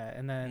like that.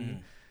 And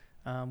then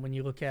when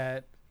you look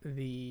at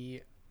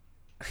the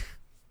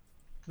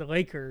the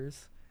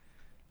Lakers,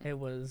 it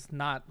was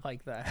not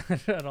like that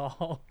at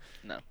all.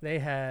 No.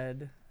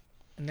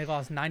 They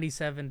lost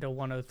 97 to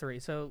 103.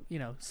 So,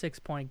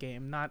 6-point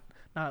game, not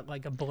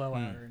like a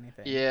blowout or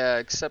anything. Yeah,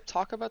 except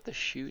talk about the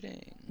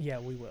shooting. Yeah,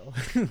 we will.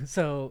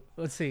 So,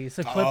 let's see.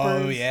 So,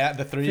 Clippers. Oh yeah,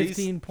 the threes.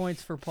 15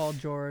 points for Paul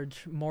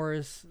George.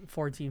 Morris,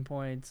 14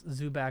 points.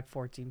 Zubac,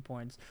 14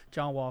 points.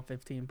 John Wall,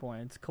 15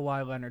 points.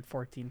 Kawhi Leonard,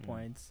 14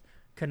 points.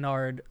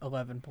 Kennard,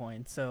 11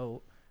 points.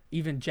 So,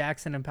 even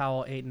Jackson and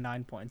Powell, 8 and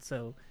 9 points.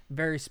 So,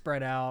 very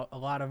spread out. A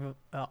lot of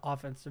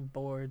offensive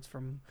boards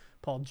from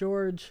Paul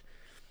George.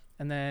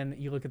 And then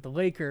you look at the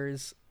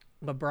Lakers.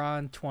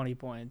 LeBron, 20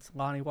 points.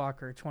 Lonnie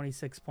Walker,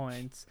 26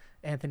 points.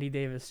 Anthony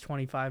Davis,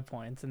 25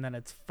 points. And then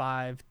it's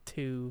 5,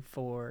 2,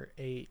 4,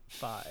 8,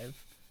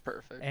 5.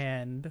 Perfect.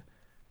 And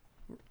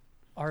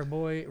our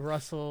boy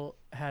Russell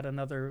had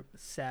another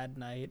sad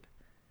night.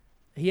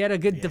 He had a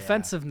good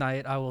defensive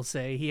night, I will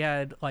say. He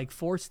had like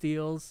 4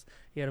 steals.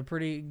 He had a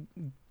pretty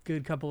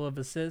good couple of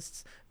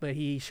assists, but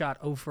he shot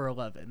 0 for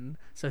 11.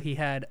 So he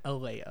had a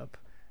layup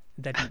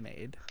that he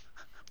made.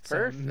 So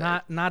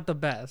Perfect. not the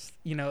best.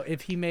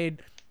 If he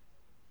made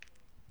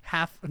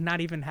half,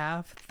 not even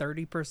half,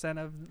 30%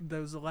 of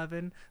those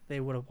 11, they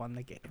would have won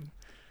the game.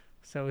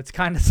 So it's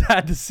kind of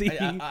sad to see.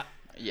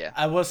 Yeah.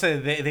 I will say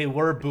they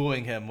were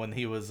booing him when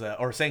he was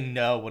or saying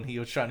no when he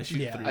was trying to shoot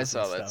Yeah. threes. I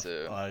saw and that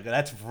stuff. too.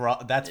 That's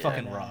rough. That's Yeah.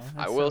 fucking I know. rough.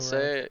 I That's will so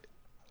rough. say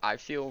I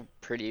feel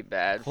pretty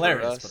bad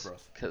Hilarious, for but Russ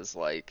rough. because,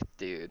 like,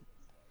 dude,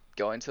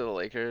 going to the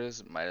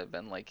Lakers might have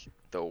been like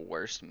the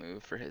worst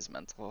move for his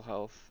mental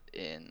health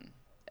in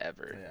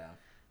ever. Yeah.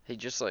 He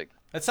just like,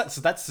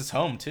 That's his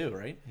home too,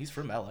 right? He's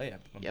from LA. I'm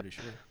Yep. pretty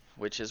sure.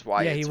 which is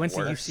why Yeah, it's he went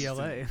worse. to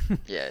UCLA.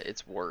 Yeah,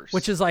 it's worse.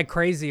 Which is like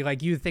crazy.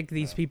 Like you think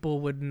these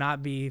people would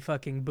not be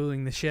fucking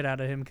booing the shit out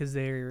of him because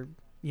they're,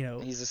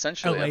 he's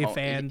essentially LA a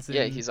fans.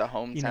 yeah, and, he's a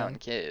hometown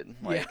kid.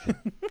 Like,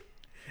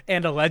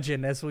 and a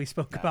legend, as we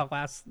spoke about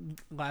last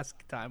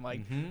time.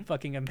 Like Mhm.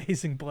 fucking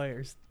amazing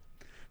players.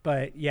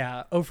 But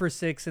yeah, 0 for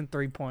 6 and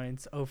 3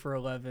 points, 0 for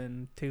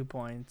 11, 2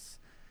 points.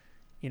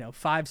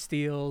 5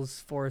 steals,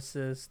 4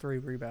 assists, 3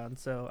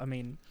 rebounds. So I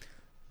mean,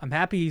 I'm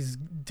happy he's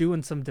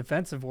doing some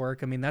defensive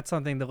work. I mean, that's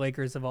something the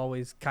Lakers have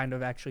always kind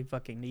of actually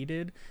fucking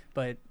needed.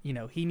 But,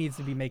 he needs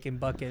to be making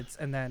buckets.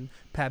 And then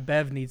Pat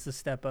Bev needs to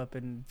step up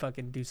and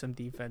fucking do some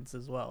defense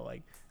as well.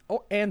 Like,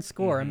 and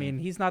score. I mean,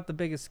 he's not the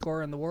biggest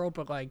scorer in the world,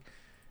 but, like,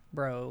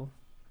 bro,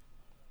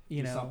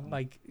 Do something.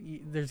 like,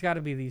 there's got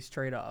to be these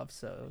trade-offs.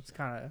 So it's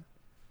kind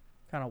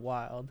of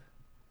wild.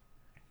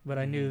 But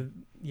I knew,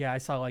 I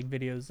saw, like,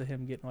 videos of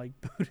him getting, like,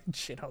 booed and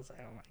shit. I was like,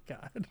 oh, my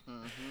God.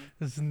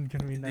 This isn't going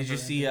to be never Did you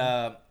see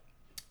ending.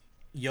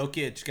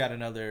 Jokic got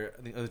another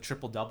a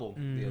triple double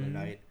the other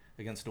night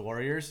against the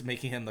Warriors,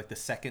 making him like the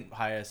second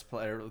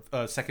player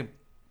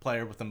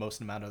with the most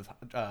amount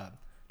of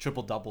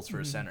triple doubles for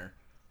a center.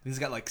 He's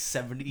got like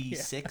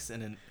 76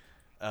 and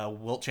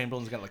Wilt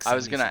Chamberlain's got like. I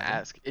was gonna 77.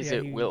 ask, is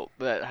it Wilt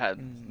that had?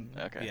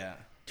 Okay. Yeah.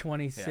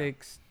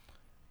 26,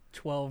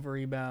 12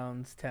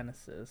 rebounds, 10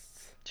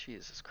 assists.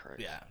 Jesus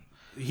Christ. Yeah,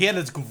 he had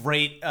this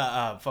great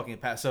fucking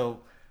pass.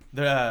 So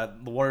the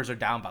Warriors are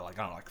down by like,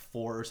 I don't know, like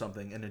 4 or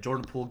something, and then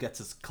Jordan Poole gets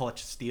his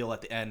clutch steal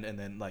at the end, and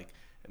then like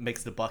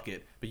makes the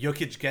bucket. But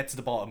Jokic gets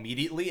the ball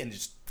immediately and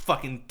just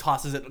fucking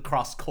tosses it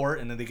across court,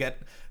 and then they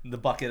get the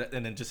bucket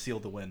and then just seal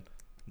the win.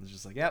 It's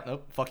just like, yeah,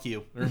 nope, fuck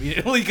you.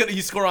 Immediately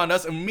you score on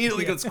us,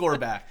 immediately gonna score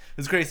back.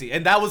 It's crazy,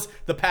 and that was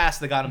the pass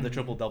that got him the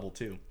triple double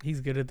too.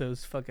 He's good at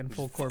those fucking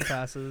full court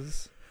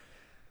passes.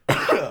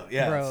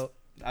 Yeah, Bro.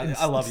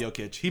 I love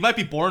Jokic. He might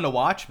be boring to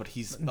watch, but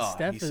he's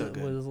Steph he's so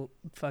good. was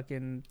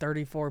fucking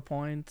 34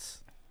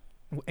 points.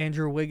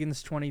 Andrew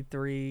Wiggins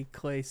 23,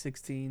 Clay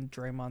 16,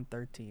 Draymond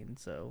 13.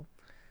 So,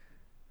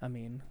 I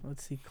mean,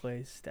 let's see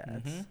Clay's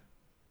stats. Mm-hmm.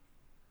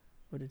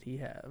 What did he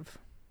have?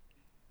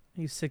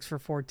 He's 6 for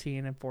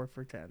 14 and 4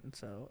 for 10.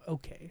 So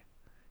okay,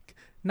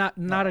 not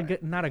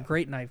a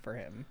great night for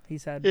him.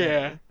 He's had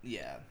better.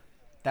 Yeah.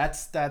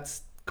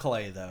 That's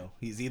Clay though.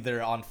 He's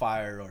either on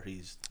fire or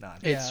he's not.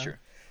 It's true.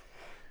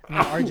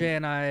 Now, RJ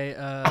and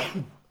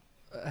I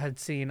had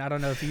seen. I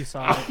don't know if you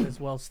saw it as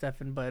well,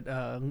 Stefan, but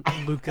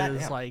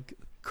Luka's like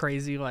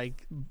crazy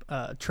like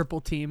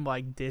triple team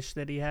like dish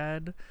that he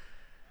had.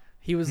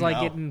 He was like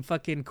getting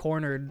fucking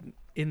cornered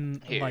in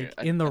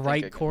the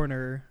right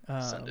corner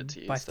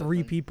by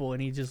 3 people,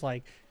 and he just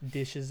like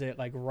dishes it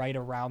like right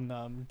around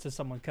them to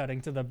someone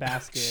cutting to the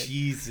basket.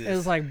 Jesus. It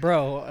was like,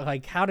 bro,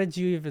 like how did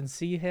you even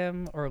see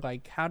him, or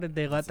like how did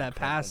they let that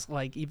pass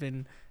like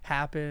even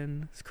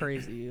happen? It's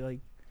crazy. Like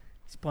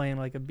he's playing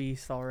like a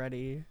beast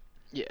already.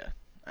 Yeah,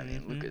 I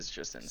mean Luka's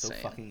just insane. So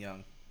fucking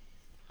young.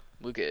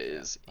 Luka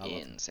is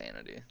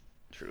insanity,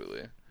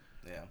 truly.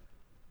 Yeah.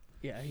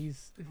 Yeah, he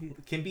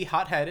can be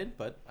hot-headed,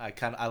 but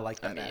I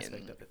like that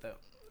aspect of it though.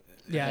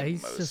 Yeah,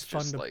 he's just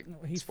fun to like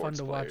he's fun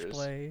to watch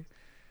play.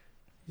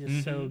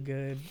 Just so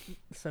good,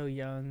 so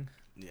young.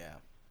 Yeah.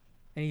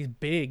 And he's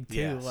big too.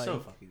 Yeah, like, so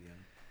fucking young.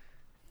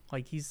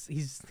 Like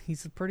he's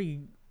a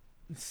pretty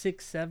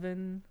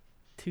 6'7",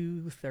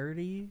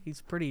 230.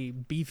 He's a pretty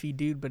beefy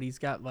dude, but he's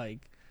got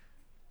like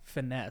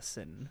finesse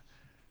and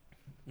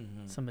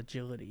some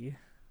agility.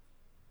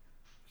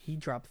 He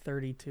dropped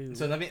 32.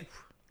 So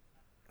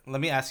let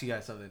me ask you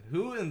guys something.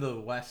 Who in the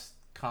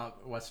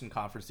Western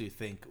Conference do you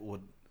think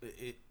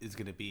is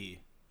going to be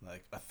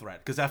like a threat?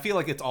 Because I feel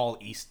like it's all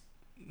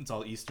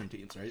Eastern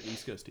teams, right?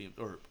 East Coast teams,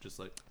 or just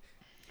like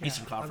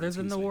Eastern Conference.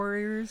 Other than the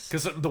Warriors,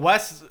 because the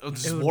West, it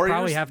would Warriors,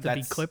 probably have to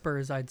be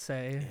Clippers, I'd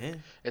say. Yeah.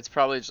 It's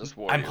probably just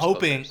Warriors. I'm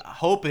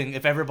hoping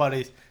if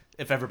everybody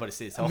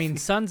stays healthy. I mean,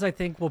 Suns, I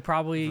think will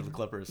probably the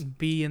Clippers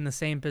be in the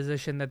same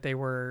position that they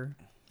were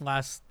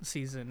last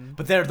season.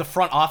 But the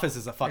front office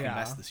is a fucking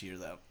mess this year,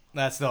 though.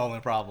 That's the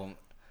only problem.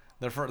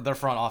 Their front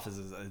office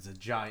is a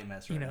giant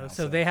mess right now.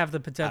 So they have the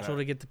potential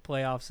to get to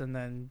playoffs and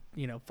then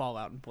fall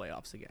out in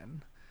playoffs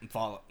again.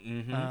 Fall.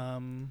 Mm-hmm.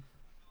 And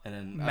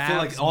then Mavs, I feel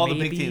like all the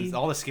big maybe, teams,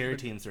 all the scary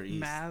teams are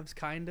East. Mavs,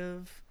 kind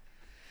of.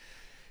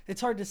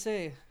 It's hard to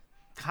say.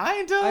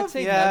 Kind of. I'd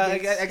say I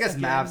guess again,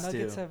 Mavs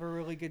Nuggets too. have a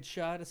really good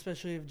shot,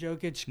 especially if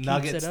Jokic keeps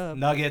Nuggets, it up.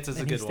 Nuggets is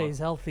and a good he one. stays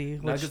healthy.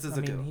 Which, Nuggets is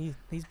a good one.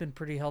 He's been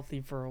pretty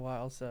healthy for a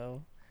while,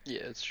 so.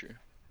 Yeah, it's true.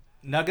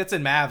 Nuggets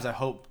and Mavs, I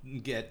hope,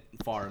 get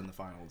far in the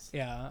finals.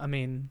 Yeah, I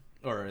mean,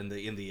 or in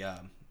the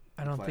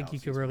I don't think you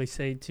could really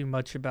say too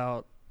much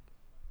about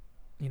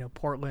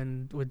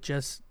Portland with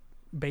just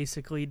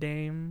basically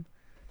Dame,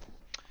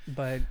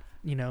 but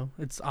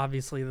it's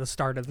obviously the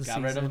start of the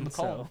season. Got rid of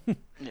McCollum.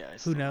 Yeah, I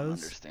still who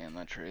knows? don't understand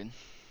that trade.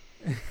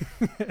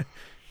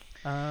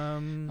 I'll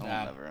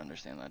never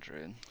understand that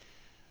trade.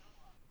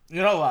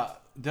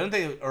 Didn't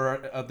they,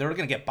 or they were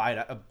gonna get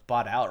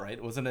bought out,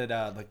 right? Wasn't it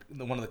like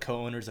one of the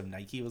co-owners of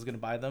Nike was gonna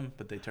buy them,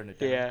 but they turned it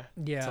down?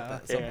 Yeah,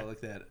 something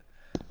like that.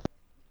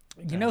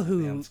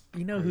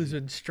 Who's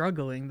been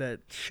struggling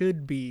that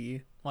should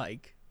be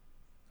like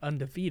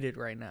undefeated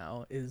right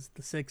now is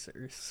the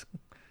Sixers.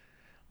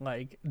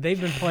 Like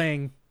they've been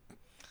playing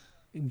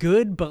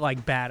good, but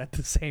like bad at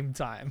the same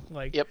time.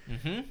 Like, yep.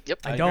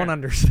 I don't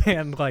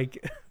understand.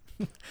 Like,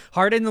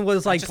 Harden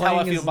was like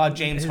playing his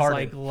James Harden.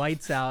 like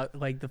lights out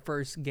like the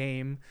first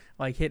game,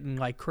 like hitting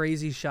like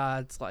crazy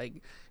shots,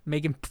 like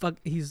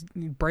he's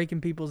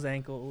breaking people's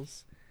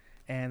ankles,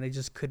 and they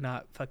just could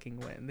not fucking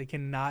win. They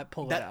cannot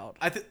pull it out.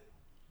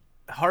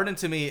 Harden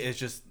to me is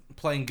just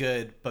playing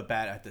good but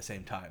bad at the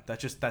same time.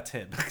 That's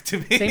him to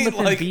me. Same with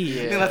like, Embiid.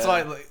 I think that's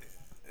why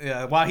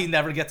why he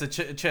never gets a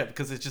chip,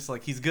 because it's just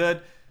like he's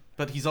good,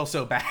 but he's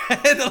also bad.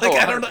 I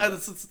don't know.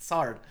 It's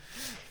hard.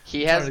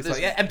 He has this.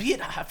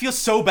 Embiid. I feel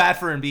so bad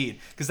for Embiid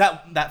because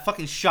that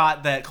fucking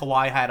shot that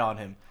Kawhi had on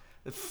him,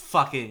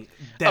 fucking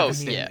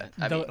devastating.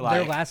 Oh yeah.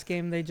 Their last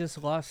game they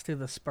just lost to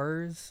the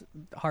Spurs.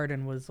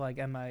 Harden was like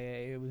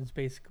MIA. It was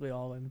basically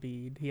all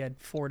Embiid. He had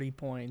 40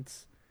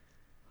 points,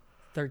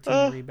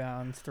 13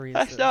 rebounds, 3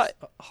 assists.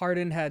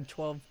 Harden had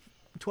 12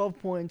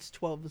 points,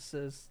 12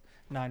 assists,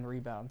 9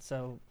 rebounds.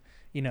 So,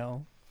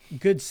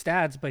 good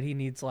stats, but he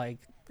needs like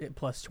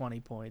plus 20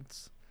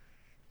 points.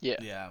 Yeah.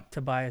 Yeah.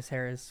 Tobias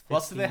Harris. What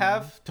else do they 15.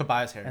 have?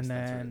 Tobias Harris. And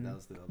That's right. then That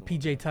was the other one.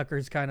 PJ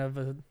Tucker's kind of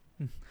a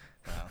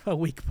Wow. a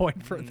weak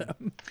point for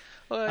them.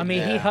 Well, I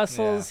mean, he Yeah,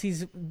 hustles.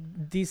 He's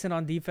decent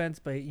on defense,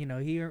 but he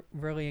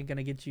really ain't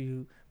gonna get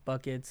you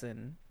buckets,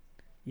 and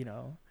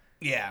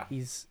Yeah.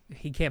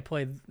 he can't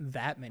play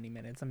that many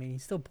minutes. I mean,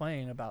 he's still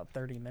playing about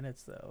 30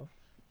 minutes though.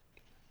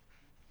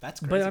 That's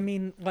crazy. But I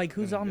mean, like,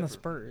 who's on the good.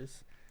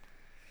 Spurs?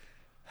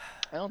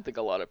 I don't think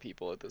a lot of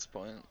people at this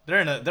point.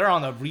 They're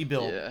on a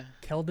rebuild Yeah.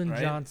 Keldon Right?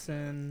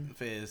 Johnson,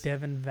 phase.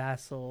 Devin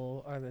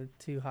Vassell are the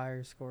two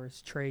higher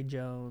scores. Trey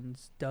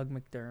Jones, Doug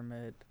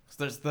McDermott.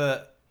 So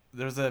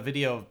there's a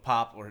video of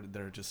Pop where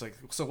they're just like,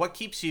 so what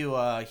keeps you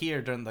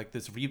here during like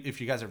this?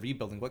 If you guys are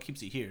rebuilding, what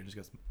keeps you here? And he just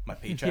goes, my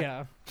paycheck.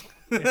 Yeah.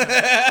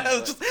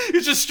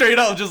 It's just straight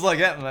up, just like,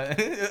 yeah.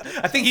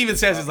 I think he even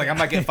says it's like, I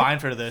might get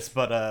fined for this,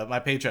 but my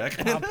paycheck.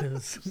 Pop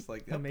is Just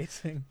like, yep,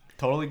 amazing.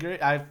 totally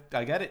great. I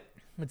get it.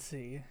 Let's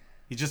see.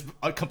 He's just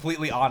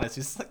completely honest.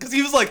 He's like, because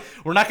he was like,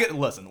 we're not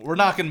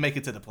gonna make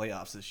it to the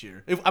playoffs this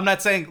year. I'm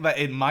not saying that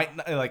it might,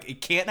 like, it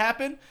can't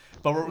happen,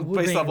 but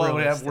based on what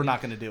we have, we're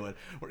not gonna do it.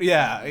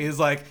 Yeah, he's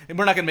like,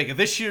 we're not gonna make it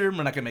this year.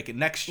 We're not gonna make it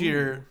next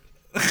year.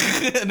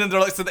 And then they're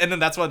like, and then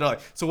that's why they're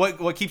like, so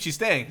what keeps you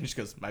staying? He just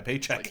goes, my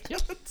paycheck.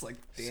 It's like,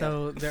 damn.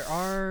 So there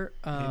are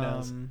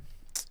knows?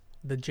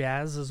 the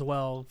Jazz as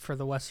well for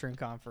the Western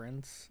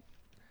Conference,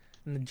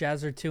 and the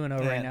Jazz are 2-0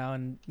 right Man. now,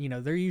 and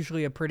they're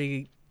usually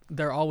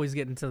they're always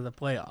getting to the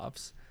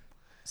playoffs.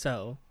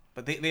 So,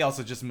 But they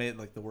also just made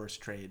like the worst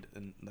trade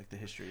in like the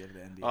history of the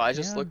NBA. Oh, I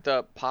just Yeah. looked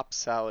up Pop's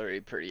salary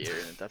per year,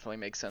 and it definitely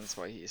makes sense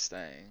why he's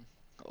staying.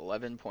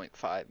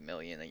 11.5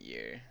 million a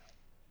year.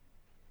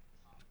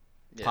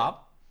 Yeah.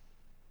 Pop?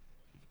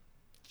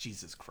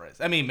 Jesus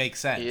Christ. I mean, makes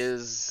sense. He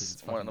 'cause is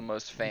it's one of the fucking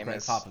most Greg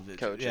famous Popovich.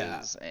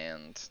 coaches, Yeah.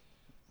 and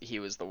he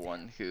was the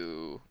one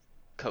who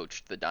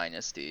coached the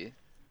dynasty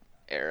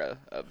era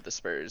of the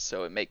Spurs,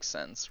 so it makes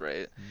sense,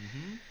 right?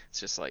 Mm-hmm. It's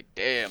just like,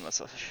 damn,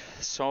 that's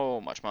so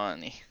much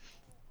money.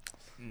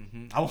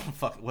 Mm-hmm. I won't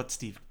fuck what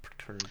Steve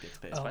Kerr gets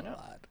paid. a find out.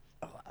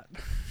 lot.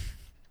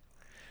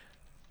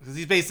 Because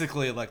he's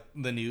basically like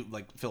the new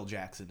like Phil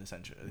Jackson,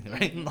 essentially,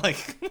 right?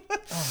 Like,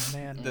 Oh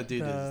man, the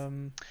dude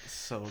is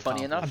so Funny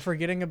accomplished. enough, I'm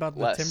forgetting about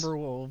the Less.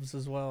 Timberwolves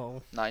as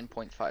well.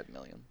 9.5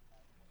 million.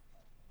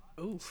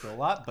 Ooh, Still a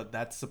lot, but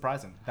that's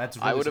surprising. That's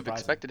really I would have surprising.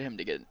 expected him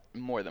to get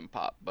more than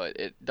Pop, but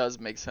it does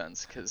make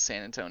sense because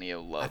San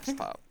Antonio loves think-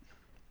 Pop.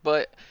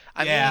 But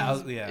I Yeah,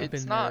 mean, yeah. it's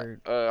Been not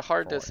there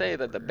hard to say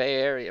that the forever. Bay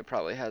Area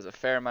probably has a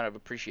fair amount of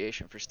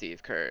appreciation for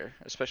Steve Kerr,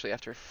 especially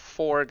after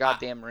 4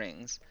 goddamn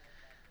rings.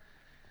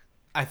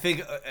 I think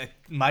it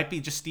might be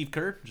just Steve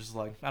Kerr, just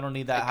like I don't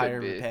need that It could higher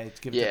be. pay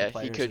to give it to Yeah, the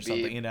players he could or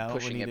something. be You know, we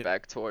pushing need it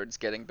back towards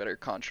getting better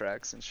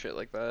contracts and shit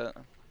like that.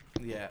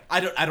 Yeah, I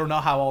don't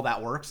know how all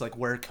that works. Like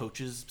where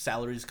coaches'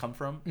 salaries come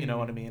from. You know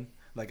what I mean?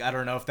 Like I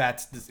don't know if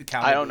that's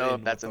counted. I don't know if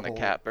with that's in the whole,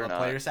 cap or not.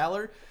 Player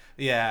salary.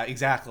 Yeah,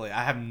 exactly.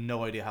 I have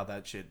no idea how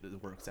that shit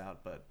works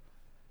out, but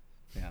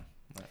yeah.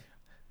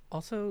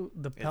 also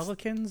the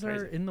Pelicans are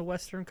crazy. in the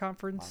Western Lot of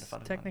Conference fun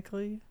and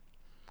technically.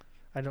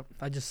 I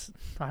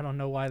don't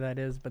know why that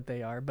is, but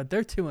they are. But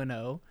they're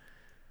 2-0.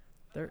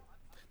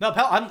 No,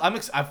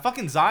 I'm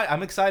fucking Zion.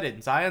 I'm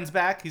excited. Zion's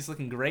back. He's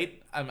looking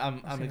great.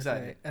 I'm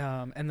excited.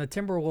 And the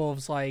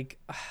Timberwolves, like,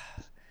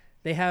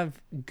 they have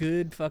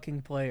good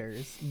fucking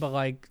players, but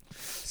like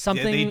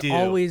something do.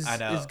 always I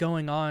know. is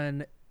going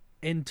on.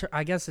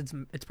 I guess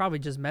it's probably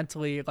just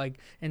mentally, like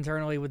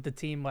internally with the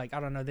team. Like I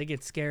don't know, they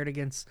get scared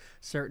against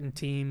certain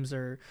teams,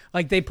 or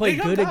like they play They're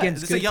young good guys.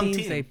 against It's a good young teams.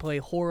 team. They play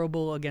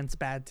horrible against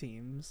bad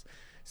teams.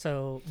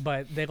 So,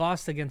 but they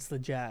lost against the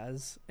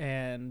Jazz,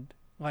 and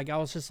like I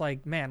was just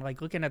like, man,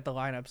 like looking at the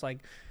lineups,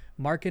 like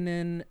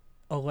Markkanen,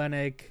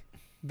 Olenek,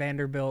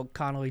 Vanderbilt,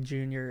 Connolly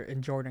Jr.,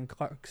 and Jordan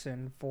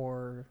Clarkson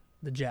for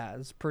the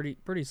Jazz, pretty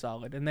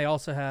solid. And they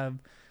also have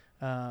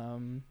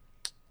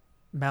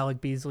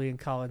Malik Beasley and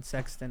Colin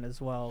Sexton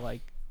as well,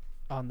 like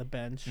on the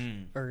bench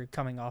or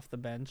coming off the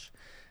bench.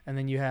 And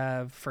then you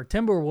have for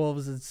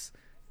Timberwolves, it's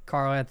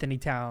Karl Anthony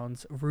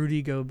Towns,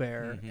 Rudy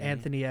Gobert,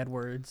 Anthony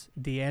Edwards,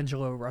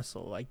 D'Angelo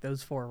Russell, like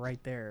those 4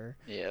 right there.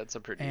 Yeah, it's a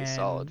pretty And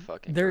solid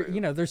fucking they're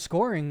group. they're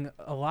scoring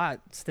a lot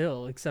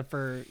still, except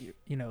for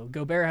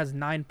Gobert has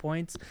 9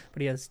 points,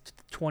 but he has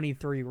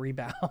 23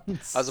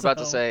 rebounds. I was about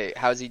to So, say,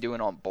 how's he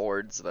doing on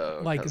boards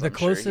though? like 'Cause the I'm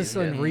sure he's closest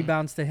in getting-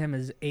 rebounds to him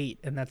is 8,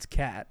 and that's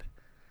Cat.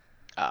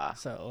 Ah,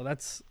 So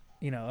that's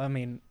I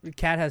mean,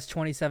 Cat has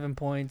 27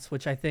 points,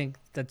 which I think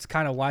that's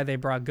kind of why they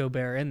brought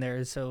Gobert in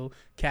there, so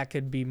Cat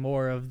could be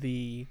more of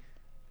the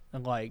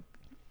like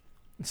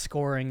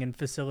scoring and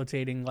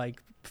facilitating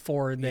like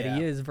forward that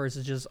he Yeah. is,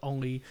 versus just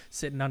only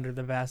sitting under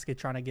the basket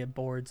trying to get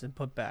boards and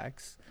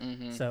putbacks.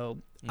 mhm. So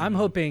I'm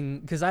hoping,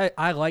 because I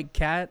like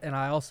Cat and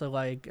I also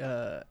like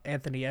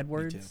Anthony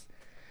Edwards.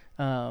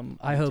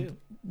 I hope too.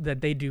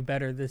 that they do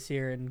better this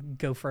year and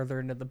go further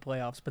into the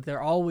playoffs. But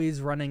they're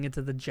always running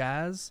into the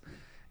Jazz,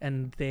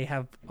 and they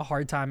have a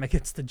hard time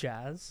against the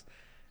Jazz.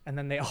 And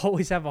then they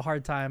always have a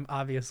hard time,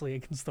 obviously,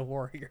 against the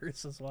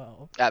Warriors as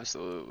well.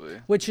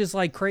 Absolutely. Which is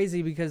like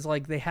crazy because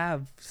like they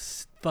have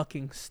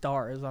fucking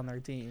stars on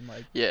their team,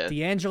 like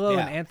D'Angelo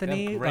and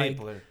Anthony. Like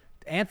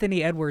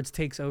Anthony Edwards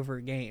takes over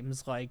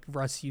games like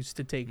Russ used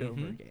to take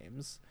over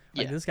games.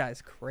 Like this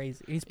guy's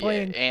crazy. He's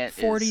playing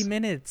 40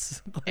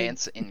 minutes. Like,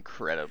 Ant's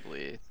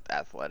incredibly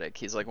athletic.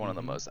 He's like one of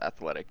the most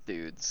athletic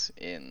dudes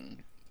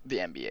in the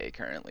NBA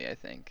currently, I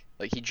think.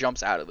 Like he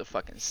jumps out of the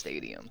fucking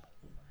stadium.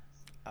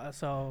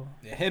 So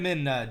him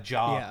and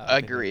Ja. Yeah.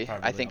 Agree.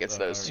 I think it's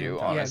those two.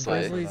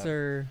 Honestly, Grizzlies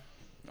are.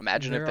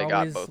 Imagine if they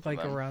got both like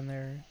of them. around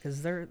there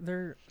because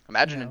they're.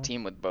 Imagine a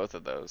team with both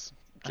of those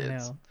kids. I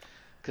know.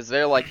 Because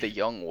they're like the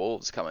young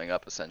wolves coming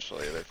up.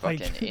 Essentially, they're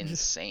fucking Like,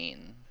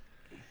 insane.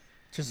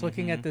 Just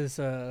looking at this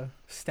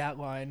stat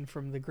line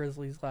from the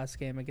Grizzlies last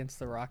game against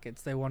the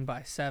Rockets, they won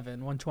by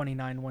 7,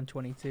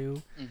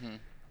 129-122.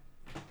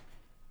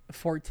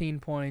 14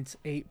 points,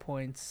 8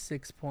 points,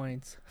 6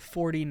 points,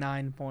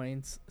 49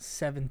 points,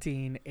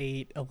 17,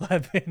 8,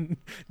 11.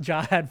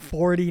 Ja had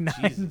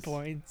 49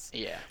 points.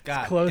 Yeah.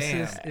 God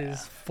closest damn.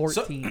 is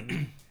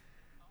 14.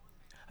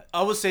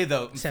 I would say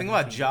though, the thing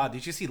about 17. Ja,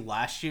 did you see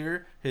last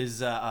year his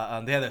they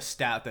had a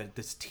stat that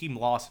this team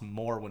lost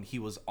more when he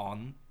was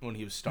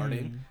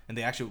starting, and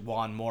they actually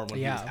won more when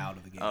he was out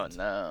of the game. Oh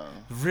no.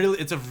 Really,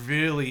 it's a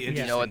really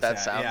interesting. You know what that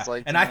stat, sounds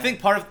like? And I think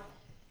part of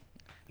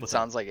it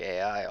sounds like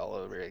AI all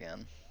over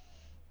again.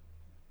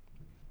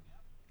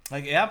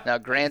 Like Now,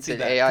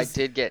 granted, AI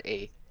did get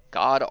a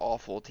god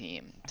awful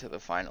team to the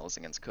finals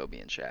against Kobe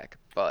and Shaq,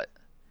 but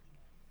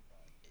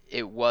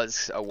it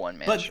was a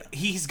one-man show. But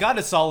he's got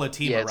a solid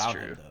team around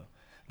him, though.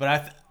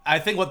 But I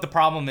think what the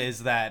problem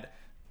is that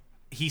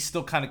he's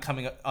still kind of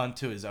coming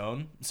onto his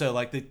own. So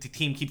like the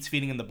team keeps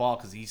feeding him the ball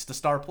because he's the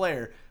star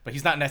player, but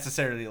he's not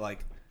necessarily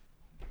like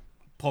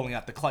pulling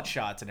out the clutch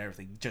shots and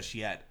everything just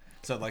yet.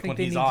 So like when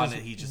he's on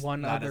it, he's just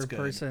not as good.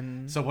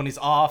 Person. So when he's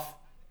off.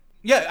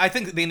 Yeah, I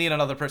think they need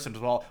another person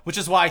as well, which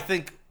is why I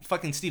think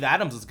fucking Steve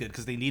Adams is good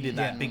because they needed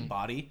that big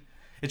body.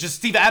 It's just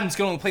Steve Adams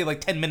can only play like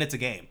 10 minutes a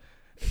game.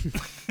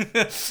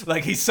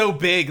 Like he's so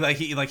big, like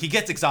he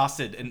gets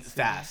exhausted and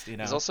fast. You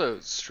know, he's also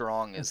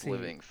strong as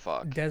living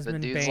fuck.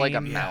 Desmond the dude's Bane, like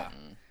a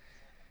mountain.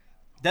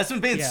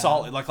 Desmond Bane's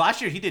solid. Like last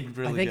year, he did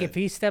really. I think good. if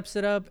he steps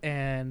it up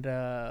and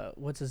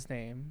what's his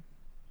name,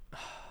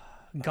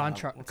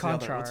 Conchar.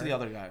 What's the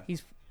other guy?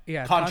 He's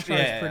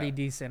Contrar's pretty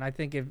decent. I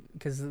think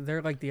because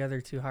they're like the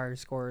other two higher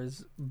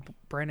scorers.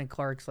 Brandon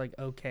Clark's like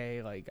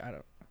okay, like I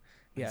don't.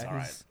 Yeah, he's all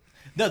right.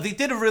 No, they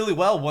did it really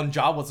well when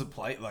Ja wasn't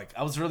playing. Like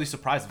I was really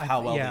surprised of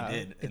how well they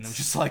did, and I'm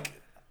just like,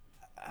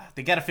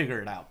 they got to figure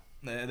it out.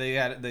 They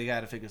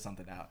got to figure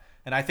something out,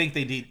 and I think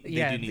they do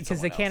need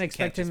because they can't else.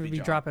 expect him to be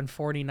dropping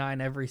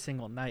 49 every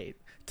single night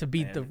to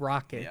beat the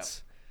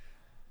Rockets.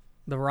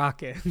 Yep. The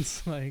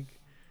Rockets, like.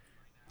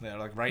 Yeah,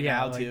 like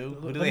now too.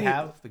 Who do they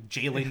have? Like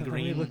Jalen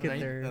Green. Look at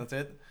that's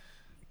it.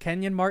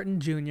 Kenyon Martin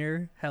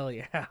Jr. Hell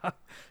yeah.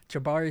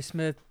 Jabari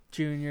Smith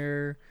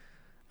Jr.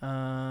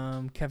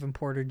 Kevin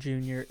Porter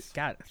Jr.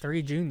 Got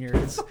 3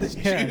 juniors.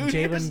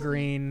 Jalen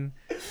Green.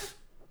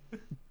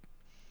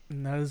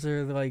 And those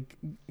are like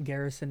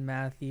Garrison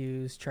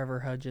Matthews, Trevor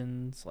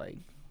Hudgens. Like,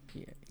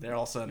 they're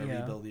also in a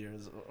rebuild year.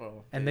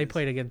 And they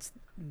played against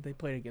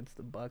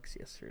the Bucks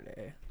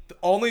yesterday. The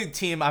only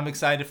team I'm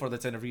excited for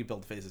that's in a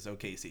rebuild phase is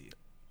OKC.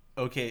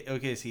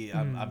 OKC,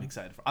 I'm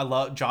excited for. I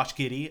love Josh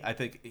Giddey. I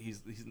think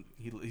he's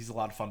a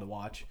lot of fun to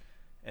watch.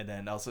 And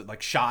then also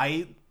like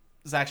Shai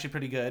is actually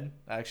pretty good.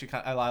 I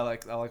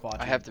like watching.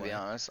 I have to be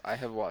honest. I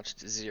have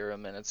watched 0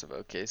 minutes of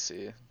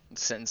OKC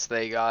since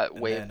they got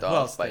waved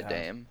off by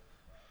Dame.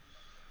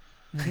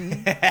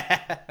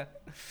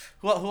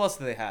 Who else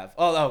do they have?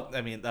 Oh,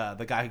 I mean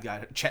the guy who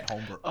got Chet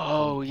Holmgren.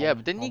 Oh yeah,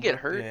 but didn't he get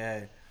hurt?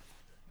 Yeah,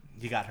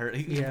 he got hurt.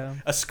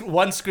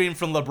 One screen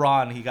from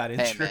LeBron, he got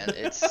injured. Hey man,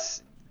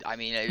 it's. I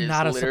mean, it is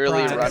not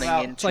literally running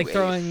into it's like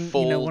throwing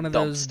one of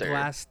those dumpster.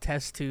 glass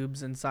test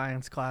tubes in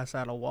science class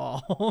at a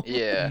wall.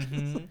 Yeah.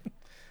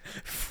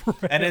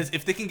 And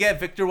if they can get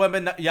Victor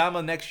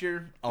Wembanyama next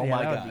year, my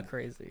god, that would be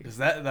crazy.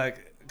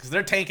 Because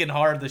they're tanking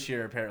hard this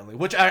year apparently,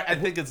 which I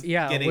think is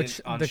getting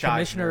which on the Shai's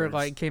commissioner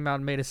nerves. came out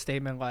and made a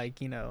statement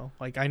like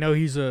I know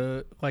he's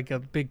a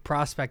big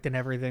prospect and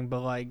everything,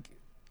 but like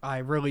I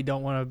really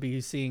don't want to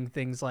be seeing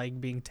things like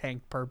being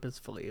tanked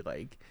purposefully,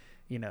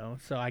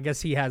 so I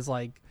guess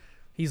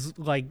he's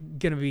like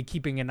gonna be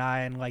keeping an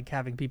eye and like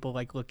having people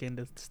like look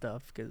into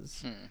stuff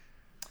because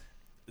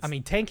I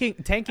mean tanking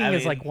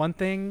is like one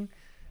thing.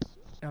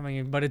 I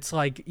mean, but it's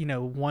like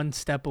one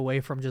step away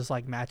from just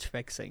like match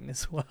fixing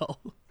as well.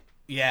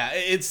 Yeah,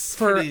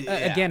 it's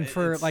I get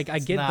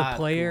the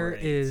player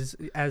is,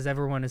 as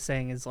everyone is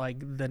saying, is like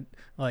the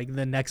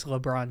next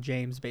LeBron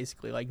James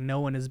basically. Like no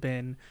one has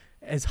been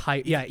as high,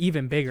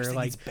 even bigger,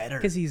 like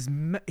because he's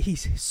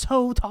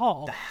so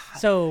tall.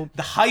 So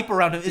the hype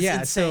around him is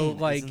insane. So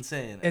like it's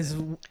insane. as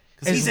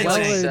he's well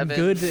insane. as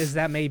good as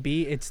that may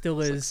be, it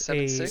still is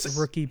like a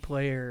rookie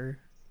player.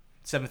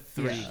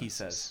 7'3", he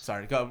says.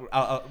 Sorry, go.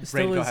 Brady,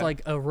 still go is ahead.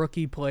 like a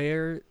rookie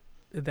player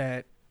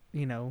that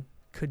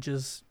could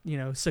just,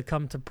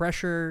 succumb to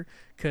pressure,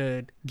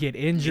 could get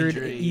injured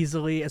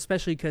easily,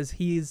 especially because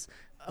he's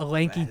a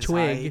lanky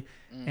twig.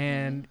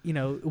 And,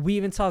 we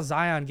even saw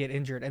Zion get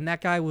injured, and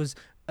that guy was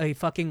a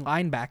fucking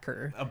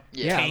linebacker.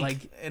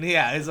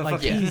 He's a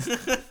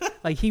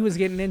fucking... he was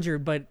getting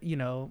injured, but,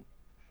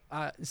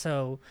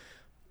 so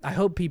I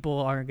hope people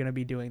aren't going to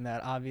be doing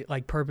that,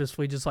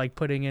 purposefully just,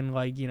 putting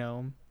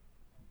in,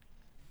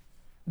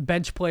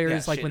 bench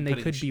players when they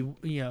could be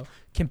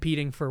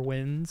competing for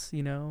wins.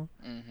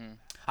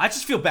 I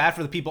just feel bad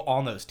for the people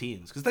on those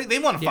teams because they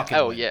want to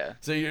fucking win. Yeah.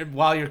 So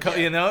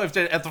if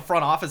they're at the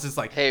front office, it's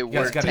like, hey,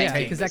 we're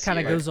tanking because that kind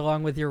of goes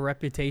along with your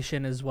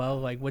reputation as well,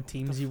 what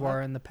teams you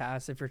are in the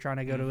past. If you're trying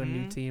to go to a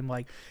new team,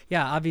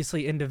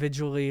 obviously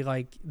individually,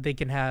 they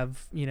can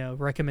have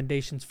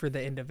recommendations for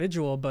the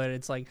individual, but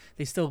it's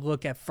they still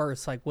look at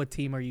first what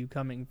team are you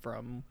coming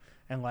from,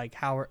 and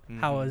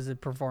how is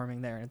it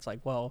performing there? And it's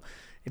well,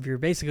 if you're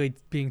basically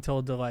being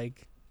told to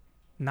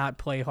not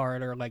play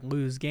hard or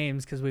lose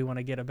games because we want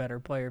to get a better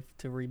player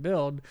to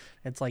rebuild,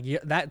 it's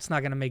that's not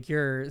going to make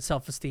your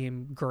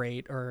self-esteem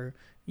great or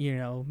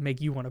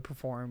make you want to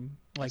perform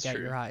at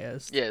your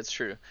highest. Yeah, it's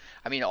true.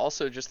 I mean,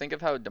 also just think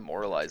of how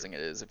demoralizing it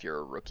is if you're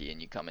a rookie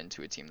and you come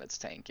into a team that's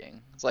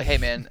tanking. It's hey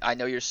man, I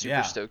know you're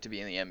super stoked to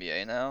be in the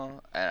NBA now,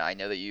 and I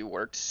know that you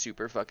worked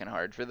super fucking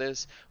hard for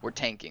this. We're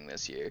tanking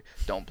this year.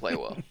 Don't play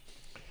well.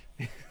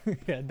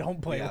 Don't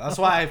play well. That's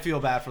why I feel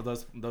bad for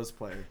those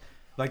players.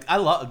 I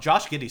love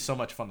Josh Giddey's so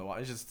much fun to watch.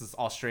 He's just this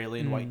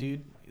Australian white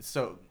dude. It's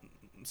so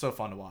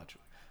fun to watch.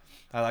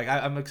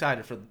 I'm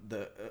excited for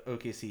the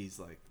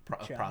OKC's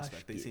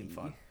prospect. They seem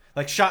fun.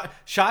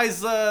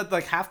 Shai's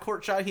half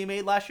court shot he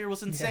made last year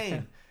was insane.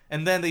 Yeah.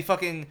 And then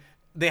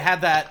they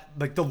had that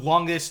the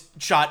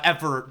longest shot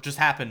ever just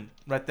happened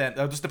right then.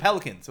 Just the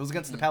Pelicans. It was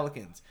against the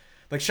Pelicans.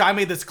 Shai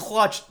made this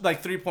clutch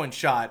 3-point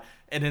shot,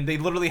 and then they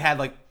literally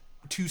had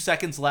 2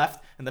 seconds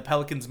left, and the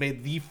Pelicans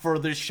made the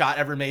furthest shot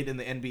ever made in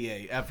the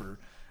NBA ever.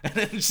 And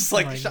then it's just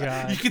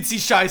you can see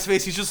Shai's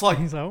face. He's just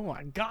he's oh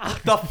my god,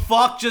 the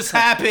fuck just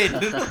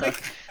happened? Yo,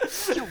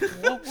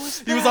 what was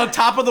that? He was on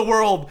top of the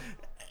world,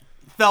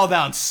 fell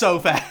down so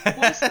fast.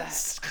 What is that?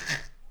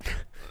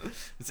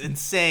 It's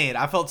insane.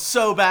 I felt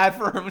so bad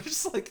for him.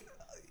 Just again,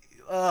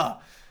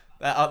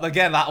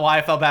 that's why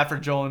I felt bad for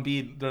Joel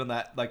Embiid during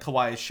that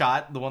Kawhi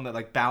shot, the one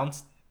that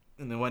bounced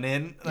and then went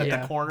in at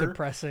the corner.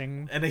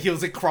 Depressing. And then he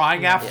was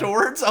crying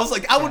afterwards. I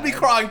was I would be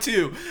crying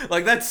too.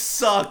 That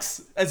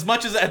sucks. As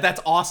much as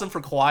that's awesome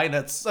for Kawhi and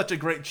that's such a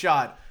great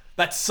shot,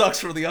 that sucks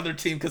for the other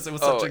team because it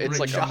was such a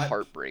great shot. It's a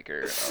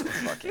heartbreaker of a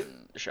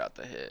fucking shot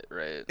to hit,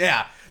 right?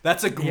 Yeah,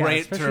 that's a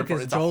great term for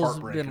it. It's Joel's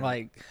a heartbreaker.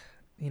 Been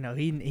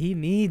he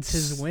needs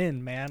his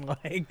win, man.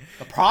 The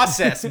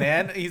process,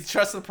 man. He's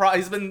trusted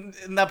he's been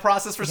in that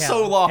process for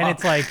so long. And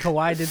it's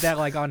Kawhi did that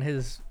on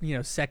his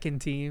second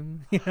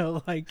team.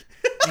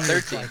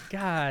 Third team.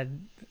 God.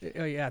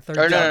 Oh yeah, third.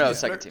 Or team. no,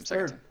 second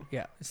team.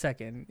 Yeah,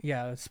 second.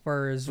 Yeah,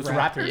 Spurs,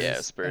 Raptors.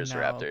 Yeah, Spurs,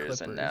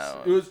 Raptors, and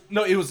now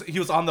he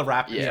was on the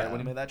Raptors when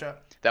he made that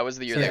drop. That was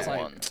the year they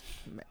won.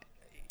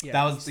 Yeah,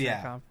 that was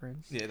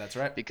conference. Yeah, that's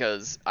right.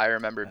 Because I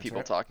remember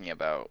people talking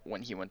about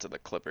when he went to the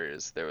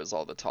Clippers, there was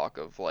all the talk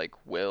of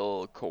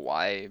will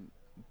Kawhi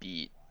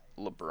beat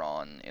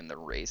LeBron in the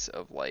race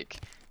of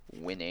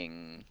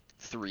winning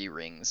 3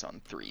 rings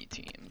on 3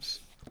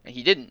 teams? And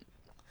he didn't.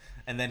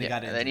 And then he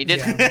got in. And then he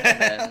didn't.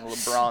 And then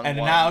LeBron and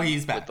won now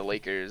he's back with the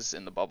Lakers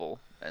in the bubble,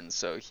 and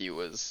so he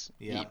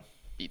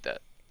beat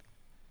that.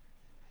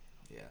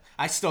 Yeah,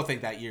 I still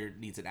think that year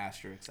needs an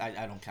asterisk. I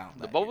don't count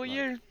that the bubble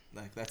year.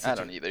 I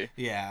don't either.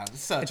 Yeah,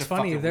 it's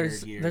funny.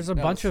 Weird year. There's a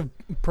bunch of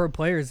pro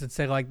players that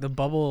say the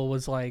bubble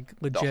was legit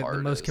the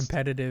most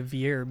competitive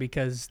year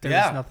because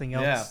there's nothing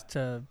else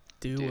to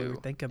do or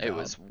think about. It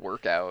was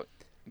workout,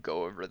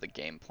 go over the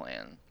game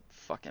plan,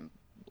 fucking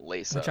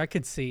lace up. Which I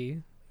could see.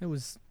 It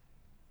was.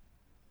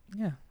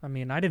 Yeah, I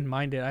mean, I didn't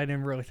mind it. I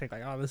didn't really think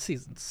this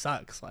season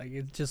sucks.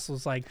 It just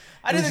was I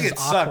didn't think it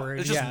sucked.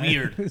 It's just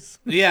weird.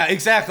 Yeah,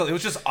 exactly. It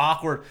was just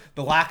awkward.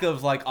 The lack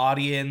of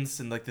audience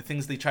and the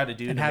things they try to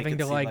do and to having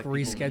make to it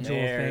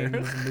reschedule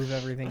things and move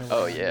everything around.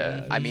 Oh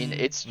yeah, I mean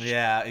it's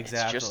exactly.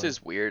 It's just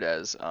as weird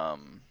as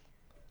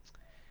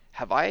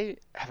have I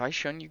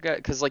shown you guys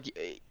because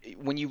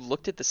when you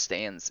looked at the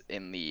stands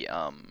in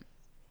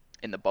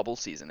the bubble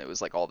season, it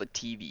was all the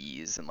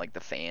TVs and the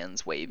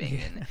fans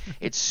waving, and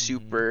it's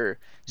super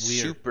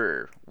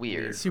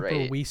weird, super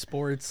right? Wii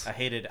Sports. I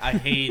hated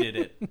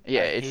it.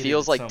 Yeah, it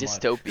feels like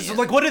dystopian. It's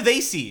what do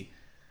they see?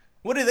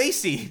 What do they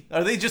see?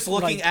 Are they just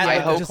looking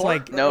at the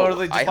court? No, or are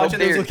they just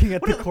they're looking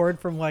at the court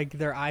from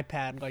their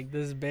iPad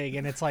this big,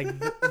 and it's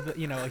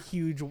a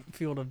huge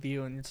field of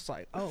view, and it's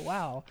oh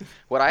wow.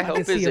 What I hope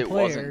is it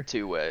wasn't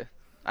two-way.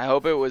 I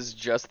hope it was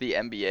just the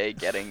NBA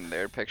getting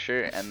their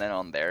picture, and then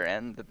on their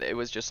end, it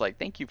was just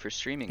thank you for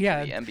streaming to the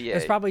NBA.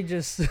 It's probably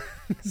just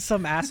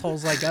some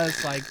assholes like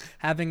us,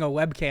 having a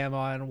webcam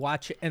on,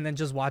 and then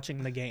just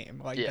watching the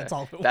game. That's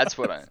all. That's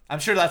what I'm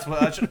sure that's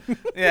what.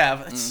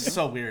 Yeah, it's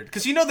so weird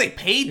because they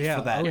paid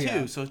for that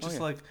too. So it's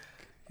just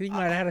He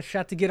might have had a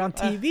shot to get on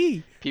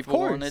TV. People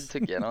wanted to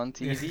get on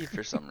TV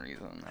for some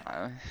reason.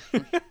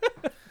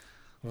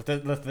 With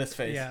this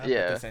face. Yeah.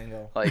 Yeah. With this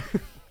angle. Like,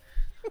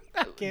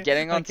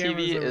 getting on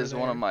camera's TV over is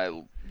one of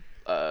there.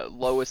 my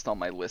lowest on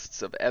my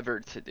lists of ever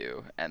to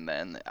do, and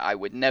then I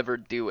would never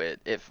do it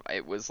if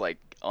it was like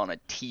on a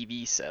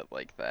TV set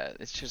like that.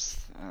 It's just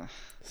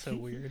So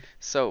weird.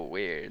 so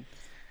weird.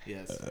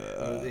 Yes.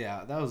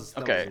 Yeah, that was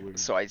Okay, weird.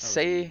 so I'd that was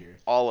say weird.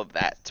 all of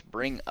that to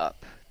bring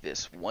up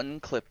this one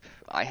clip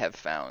I have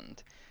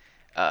found.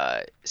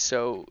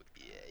 So,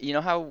 you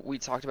know how we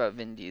talked about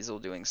Vin Diesel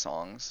doing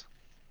songs?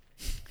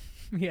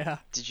 Yeah.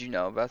 Did you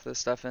know about this,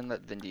 Stefan,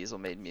 that Vin Diesel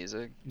made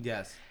music?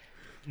 Yes.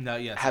 No,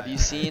 yes. Have you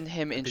seen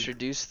him think-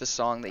 introduce the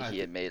song that I he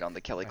had made on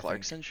the Kelly I think-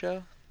 Clarkson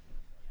show?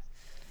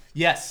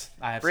 Yes,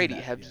 I have Brady, seen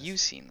that, have yes. you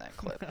seen that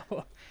clip?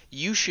 No.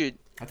 You should.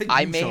 I think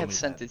I you may showed have me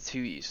sent that. it to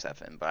you,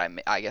 Stefan, but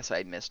I guess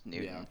I missed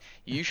Newton.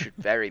 Yeah. You should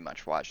very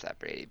much watch that,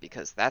 Brady,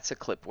 because that's a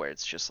clip where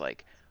it's just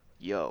like,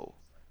 yo,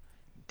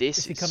 this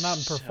Does he is come out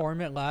and so-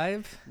 perform it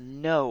live?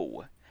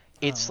 No,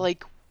 it's Oh.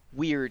 like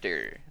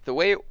weirder. The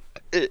way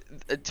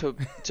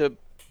to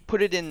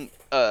put it in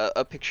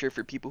a picture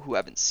for people who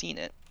haven't seen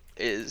it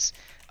is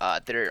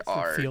there So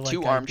are Feel Like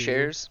two I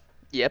armchairs.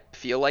 Yep,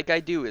 "Feel Like I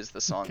Do" is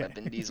the song that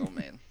Okay. Vin Diesel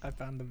made. I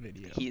found the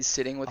video. He's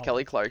sitting with Oh.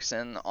 Kelly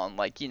Clarkson on,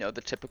 like, you know,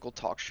 the typical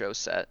talk show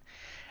set.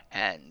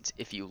 And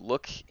if you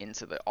look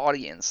into the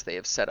audience, they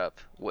have set up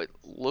what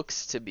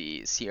looks to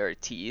be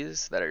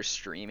CRTs that are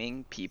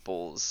streaming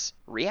people's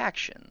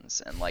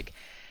reactions. And, like,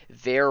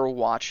 they're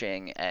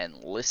watching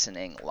and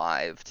listening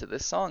live to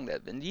this song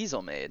that Vin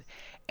Diesel made.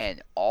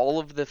 And all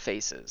of the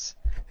faces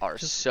are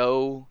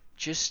so...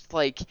 Just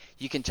like,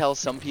 you can tell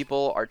some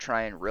people are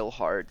trying real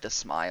hard to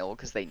smile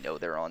because they know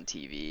they're on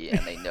TV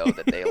and they know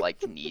that they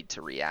like need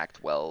to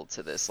react well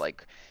to this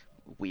like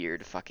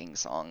weird fucking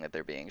song that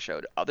they're being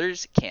showed.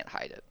 Others can't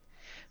hide it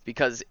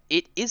because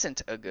it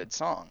isn't a good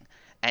song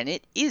and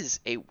it is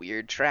a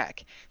weird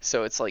track.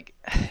 So it's like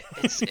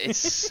it's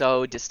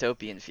so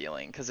dystopian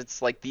feeling because it's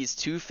like these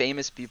two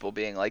famous people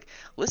being like,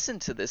 listen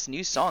to this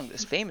new song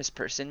this famous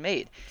person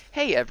made.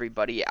 Hey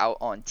everybody out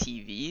on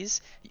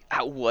TVs,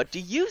 what do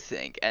you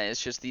think? And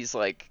it's just these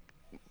like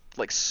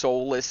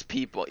soulless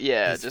people,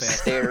 yeah, Just just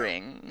fans.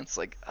 staring. It's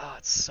like, oh,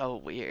 it's so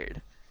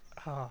weird.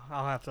 Oh,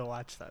 I'll have to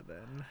watch that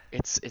then.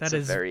 It's That a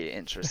is- very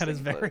interesting That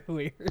is clip. very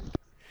weird.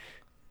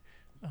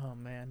 Oh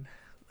man.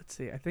 Let's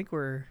see. I think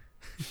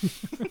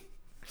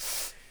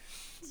This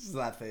is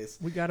that face.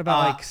 we got about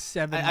Uh, like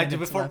 7 I do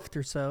minutes before- left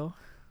or so.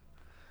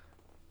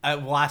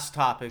 Last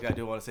topic, I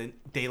do want to say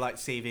daylight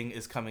saving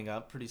is coming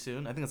up pretty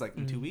soon. I think it's like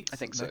in 2 weeks. I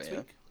think so, next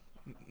yeah.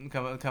 week.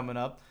 Coming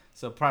up.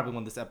 So probably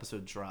when this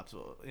episode drops,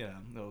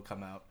 it'll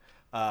come out.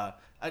 I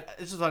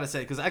just want to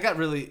say because I got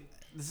really.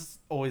 This is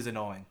always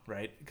annoying,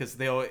 right? Because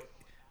they always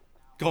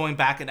going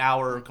back an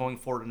hour, going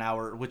forward an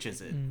hour. Which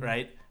is it,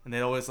 right? And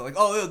they always like,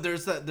 oh,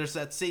 there's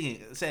that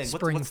saying.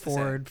 Spring what's the saying?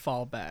 forward,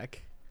 fall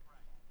back.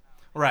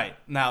 Right.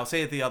 Now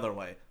say it the other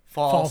way.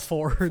 Fall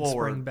forward,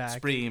 spring back.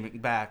 Spring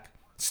back.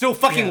 Still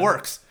fucking Yeah.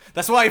 works.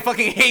 That's why I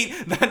fucking hate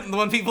that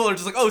when people are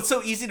just like, oh, it's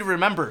so easy to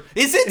remember.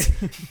 Is it?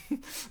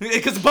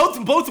 Because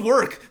both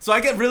work. So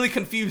I get really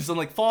confused on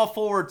like fall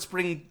forward,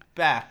 spring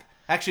back.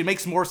 Actually, it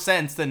makes more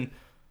sense than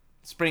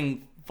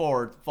spring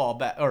forward, fall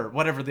back, or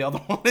whatever the other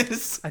one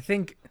is. I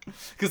think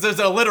Because there's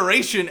an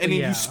alliteration and then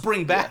Yeah. you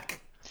spring back.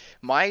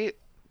 My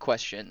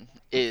question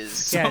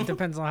is, yeah, it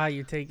depends on how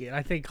you take it.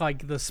 I think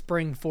like the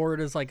spring forward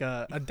is like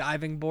a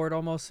diving board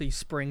almost, so you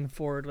spring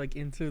forward like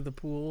into the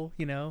pool,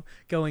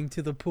 going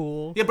to the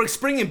pool. Yeah, but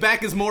springing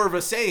back is more of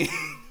a saying.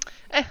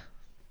 I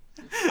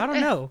don't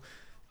know.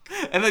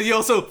 And then you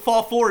also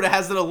fall forward. It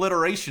has an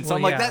alliteration. So Well,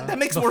 I'm like, yeah, that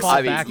makes but more fall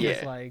sense. back yeah.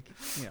 is like,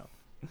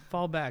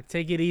 fall back,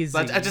 take it easy.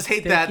 I just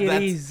hate take that. It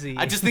That's, easy.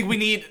 I just think we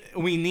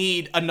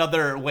need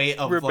another way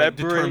of like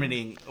Remembering.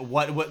 determining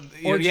what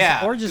Or just-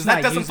 yeah, or just 'cause that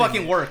not doesn't using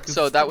fucking it. work.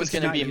 so that was just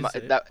gonna not be use my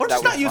it. that. or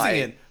just that not was using my,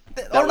 it.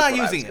 That Or was not what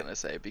using I was it. gonna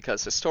say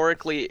because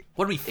historically,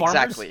 What are we, farmers?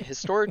 exactly.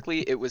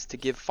 Historically, it was to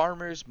give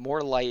farmers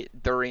more light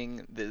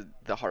during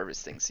the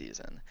harvesting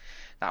season.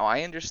 Now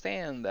I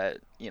understand that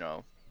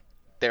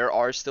there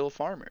are still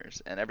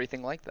farmers and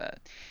everything like that.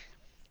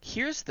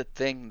 Here's the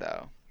thing,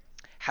 though.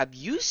 Have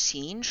you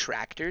seen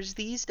tractors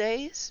these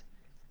days?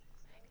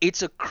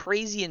 It's a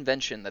crazy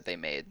invention that they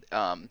made.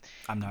 I'm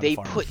not They a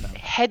farmer. put no.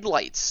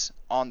 headlights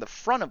on the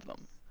front of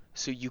them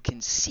so you can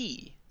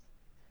see.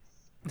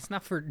 It's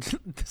not for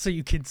so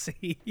you can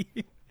see.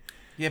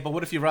 Yeah, but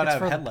what if you run It's out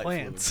for of the headlight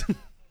plants. fluid?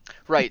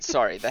 Right,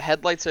 sorry. The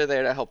headlights are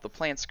there to help the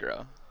plants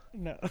grow.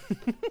 No.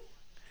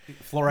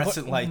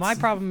 Fluorescent lights. My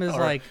problem is or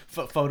like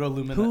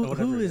photoluminescent.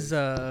 who is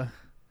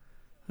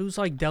who's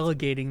like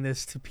delegating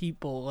this to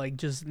people, like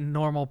just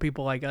normal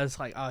people like us,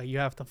 like, oh, you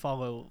have to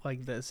follow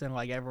like this, and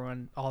like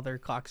everyone, all their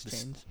clocks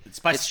change. It's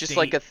by It's just state,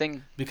 like a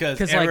thing. because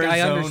Because like I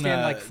Arizona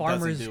understand like doesn't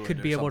farmers do it could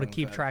or be able to something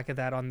keep like that. track of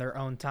that on their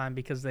own time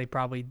because they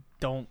probably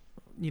don't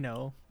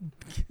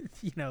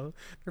they're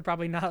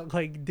probably not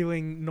like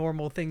doing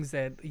normal things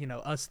that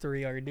us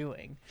three are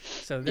doing.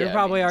 So they're Yeah, I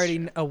probably mean,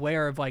 already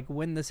aware of like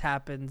when this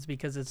happens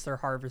because it's their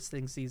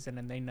harvesting season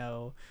and they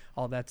know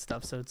all that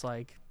stuff. So it's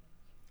like,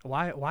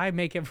 why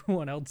make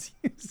everyone else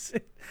use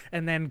it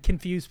and then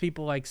confuse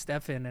people like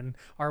Stefan? And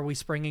are we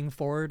springing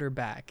forward or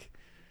back?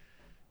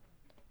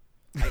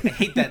 I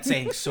hate that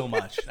saying so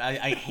much.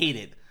 I hate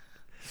it.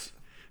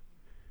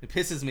 It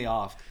pisses me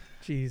off.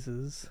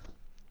 Jesus.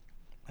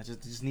 I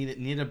just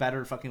need a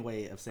better fucking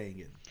way of saying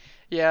it.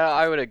 Yeah,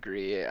 I would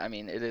agree. I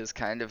mean, it is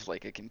kind of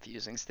like a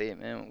confusing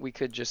statement. We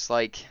could just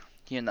like,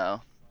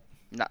 not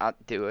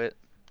do it.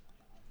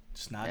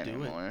 Just not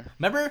anymore. do it.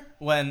 Remember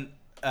when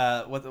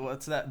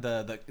what's that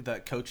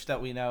the coach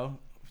that we know,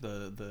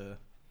 the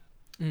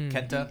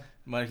Kenta,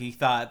 when he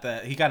thought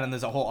that he got in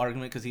this whole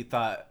argument because he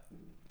thought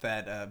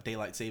that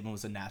daylight saving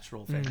was a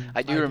natural thing.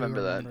 I do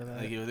remember that.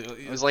 Like,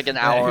 It was like an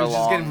hour long. He was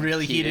just getting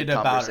really heated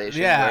about it.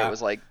 Conversation Yeah, where it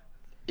was like,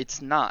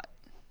 it's not.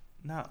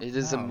 No, it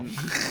is no.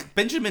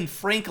 Benjamin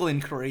Franklin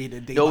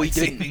created daylight No, he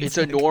didn't. savings. It's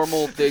a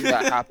normal thing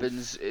that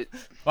happens.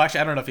 Well, actually,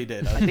 I don't know if he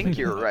did. I think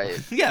you're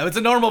right. Yeah, it's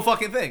a normal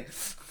fucking thing.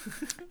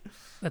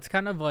 That's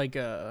kind of like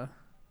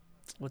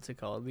what's it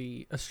called?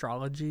 The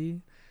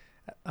astrology.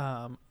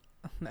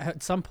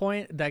 At some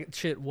point, that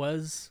shit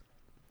was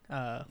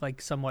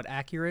like somewhat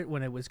accurate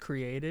when it was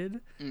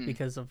created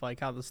because of like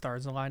how the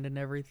stars aligned and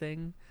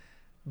everything.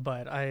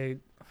 But I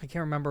can't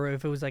remember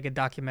if it was like a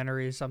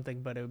documentary or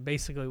something, but it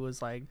basically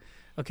was like,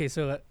 okay,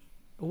 so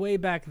way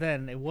back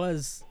then it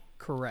was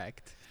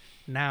correct.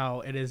 Now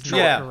it is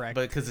not correct.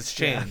 But because it's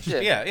changed. Yeah.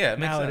 Yeah, it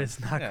makes now sense. it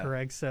is not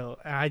correct. So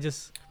I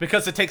just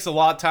because it takes a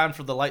lot of time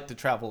for the light to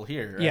travel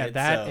here. Right? Yeah,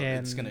 that so and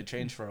it's gonna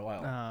change for a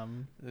while.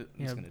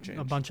 It's gonna change.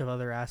 a bunch of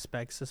other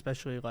aspects,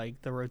 especially like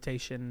the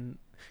rotation,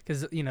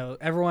 because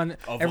everyone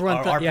Our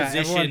thought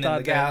position in the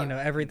that gap.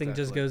 everything just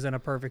Exactly. goes in a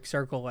perfect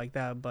circle like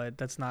that, but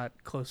that's not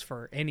close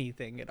for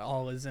anything. It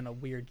all is in a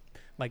weird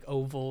like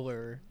oval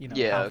or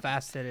how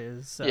fast it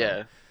is. So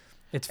Yeah.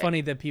 it's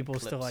funny that people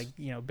Eclipse. still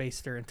like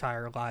base their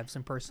entire lives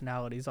and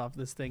personalities off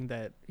this thing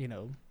that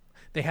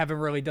they haven't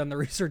really done the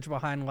research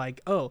behind,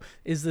 like, oh,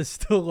 is this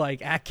still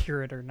like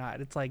accurate or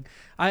not? It's like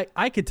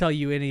I could tell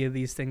you any of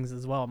these things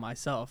as well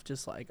myself,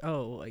 just like,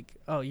 oh,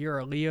 you're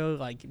a Leo,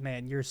 like,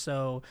 man, you're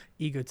so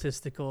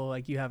egotistical,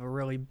 like you have a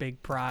really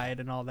big pride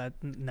and all that.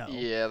 No.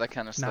 Yeah, that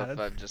kind of stuff Not-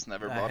 I've just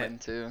never bought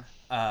into.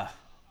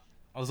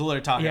 I was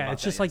literally talking about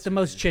it's that just like the yesterday.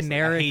 most It's just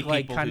generic I hate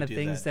like people kind who of do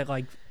things that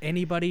like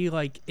anybody,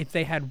 like if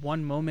they had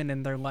one moment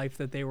in their life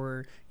that they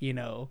were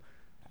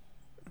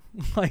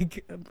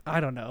like,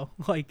 I don't know,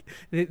 like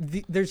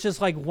there's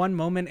just like one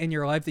moment in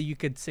your life that you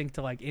could sync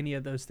to like any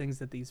of those things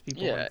that these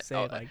people like say.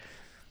 Like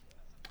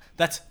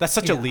That's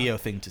such a Leo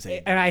thing to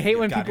say. and I hate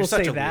when God, people you're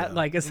such say a that, Leo.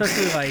 like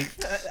especially like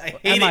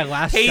I at my it-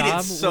 last hate job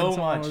it so when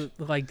someone much.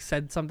 was, like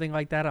said something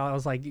like that, I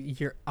was like,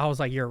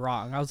 you're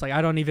wrong. I was like,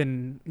 I don't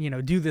even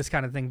do this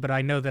kind of thing, but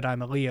I know that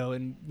I'm a Leo,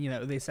 and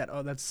they said,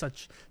 oh, that's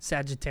such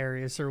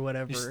Sagittarius or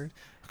whatever.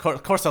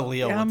 Of course, a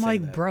Leo. And would I'm say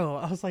like, that. bro,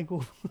 I was like,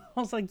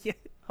 yeah.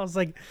 I was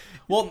like,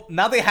 Well,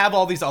 now they have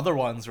all these other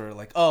ones where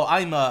like, oh,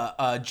 I'm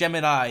a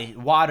Gemini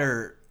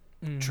water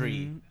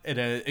tree.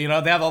 They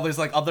have all these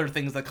like other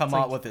things that come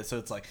out with it. So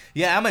it's like,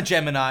 yeah, I'm a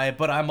Gemini,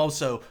 but I'm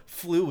also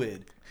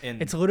fluid.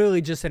 And it's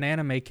literally just an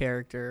anime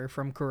character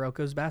from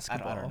Kuroko's I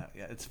Basketball. don't know.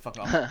 Yeah, it's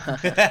fucking awful.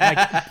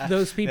 Like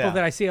those people Yeah.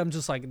 that I see, I'm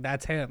just like,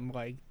 that's him.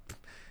 Like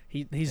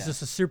he's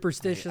just a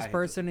superstitious I hate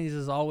person. He's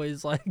just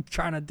always like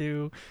trying to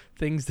do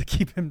things to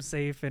keep him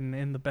safe and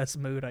in the best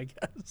mood, I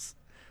guess.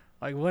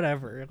 Like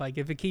whatever. Like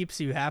if it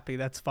keeps you happy,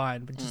 that's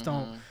fine. But just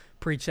don't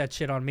preach that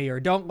shit on me, or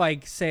don't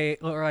like say,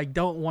 or like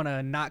don't want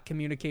to not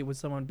communicate with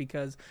someone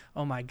because,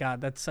 oh my god,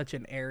 that's such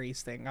an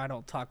Aries thing. I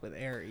don't talk with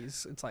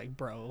Aries. It's like,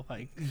 bro,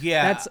 like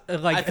Yeah, that's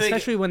like I think-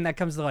 especially when that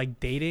comes to like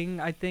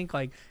dating. I think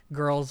like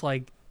girls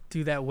like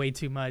do that way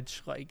too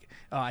much. Like,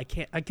 oh, I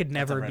could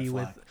never red be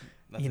flag. with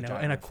That's a giant an red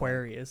flag.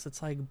 Aquarius.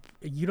 It's like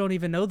you don't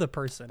even know the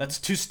person. That's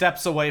 2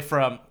 steps away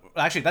from.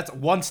 Actually, that's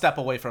 1 step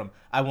away from.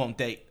 I won't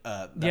date.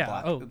 That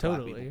black, oh black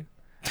totally. people.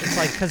 It's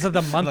like because of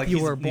the month Like, you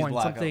he's- were he's born,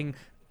 black, something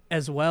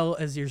as well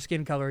as your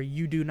skin color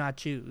you do not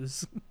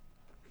choose.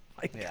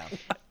 Like, Yeah,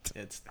 what?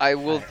 it's.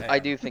 I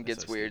do think it's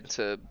it's so weird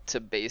to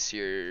base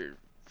your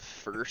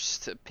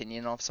first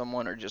opinion off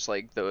someone, or just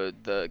like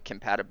the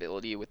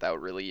compatibility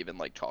without really even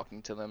like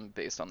talking to them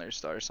based on their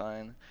star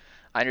sign.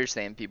 I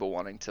understand people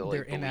wanting to like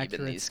Their believe in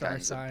inaccurate these star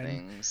kinds sign. of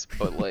things,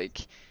 but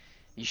like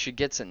you should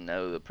get to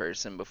know the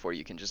person before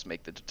you can just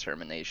make the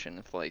determination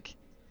if like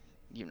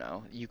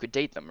you could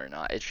date them or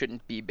not. It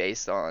shouldn't be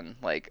based on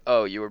like,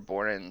 oh, you were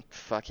born in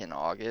fucking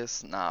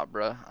August. Nah,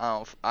 bruh.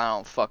 I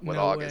don't fuck with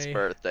No August way.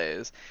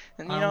 birthdays.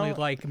 And I only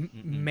like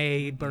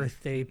May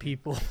birthday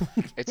people.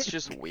 it's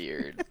just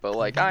weird. But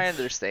like I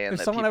understand If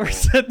that someone people ever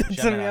said that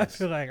to me, I'd Geminis.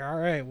 be like, all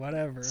right,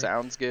 whatever.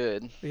 sounds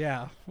good.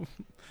 Yeah,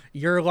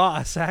 your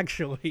loss,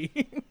 actually.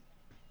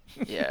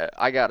 Yeah,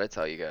 I gotta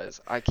tell you guys,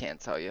 I can't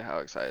tell you how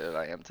excited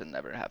I am to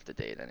never have to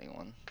date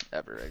anyone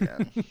ever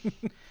again.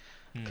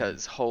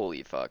 Because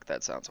holy fuck,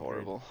 that sounds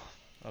horrible.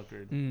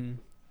 Agreed.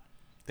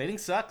 dating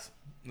sucks.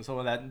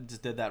 Someone that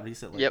just did that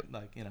recently. Yep.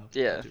 Like,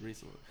 Yeah.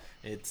 recently.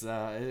 It's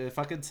it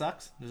fucking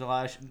sucks. There's a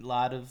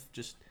lot of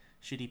just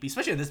shitty people,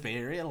 especially in this Bay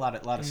Area. A lot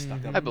of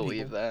stuck up. I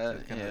believe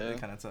that. Kind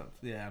of stuff.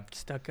 Yeah.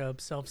 Stuck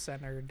up,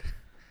 self-centered.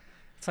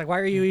 It's like, why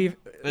are you even?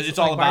 It's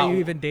all about why are you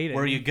even dating?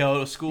 where you go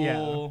to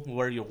school,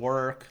 where you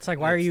work. It's like,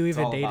 why are you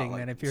even all about, dating, like,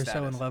 man? If you're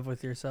so in status. love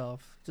with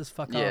yourself, just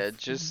fuck Yeah, off.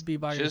 just be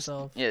by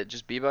yourself. Yeah,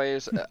 just be by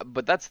yourself.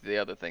 But that's the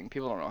other thing.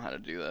 People don't know how to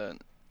do that.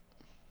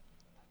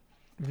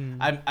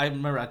 I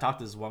remember I talked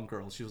to this one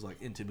girl. She was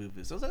like into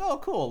movies. I was like, oh,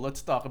 cool.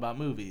 Let's talk about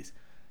movies.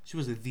 She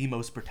was the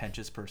most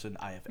pretentious person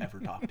I have ever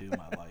talked to in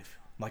my life.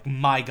 Like,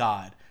 my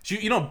God. She,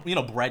 you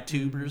know, bread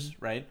tubers,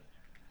 right?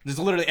 There's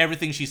literally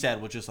everything she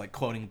said was just like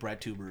quoting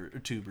bread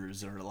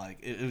tubers, or like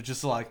it was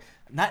just like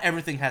not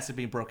everything has to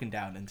be broken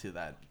down into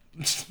that.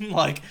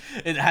 Like,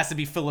 it has to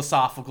be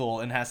philosophical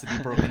and has to be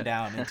broken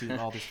down into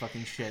all this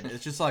fucking shit.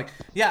 It's just like,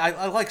 yeah,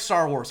 I like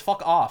Star Wars.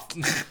 Fuck off.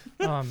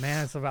 Oh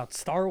man, it's about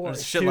Star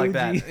Wars. Shit like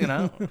that, you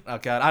know? Oh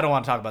God, I don't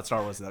want to talk about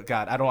Star Wars though.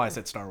 God, I don't know why I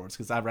said Star Wars,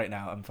 because right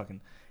now I'm fucking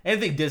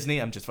anything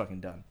Disney. I'm just fucking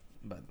done.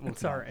 But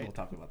it's all right. We'll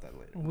talk about that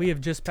later. We have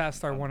just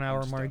passed our 1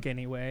 hour mark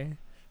anyway.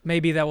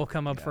 Maybe that will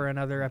come up for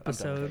another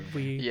episode.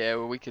 We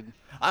could.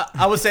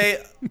 I would say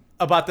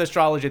about the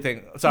astrology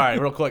thing. Sorry,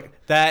 real quick.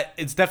 That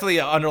it's definitely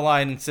an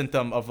underlying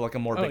symptom of like a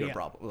more bigger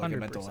problem, like 100%. A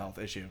mental health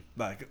issue.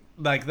 Like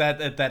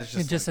that. That is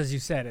just just like, as you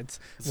said, it's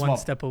small. One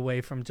step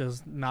away from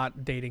just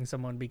not dating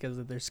someone because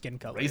of their skin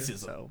color. Racism.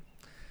 So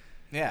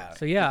yeah.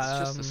 So yeah,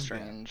 it's just a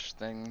strange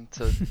thing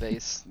to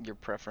base your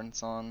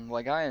preference on.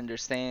 Like, I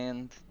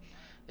understand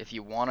if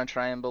you want to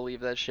try and believe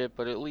that shit,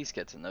 but at least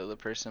get to know the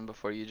person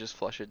before you just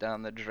flush it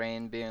down the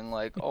drain being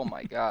like, oh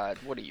my God,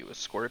 what are you, a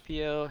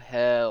Scorpio?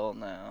 Hell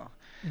no.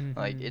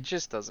 Like, it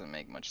just doesn't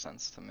make much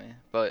sense to me.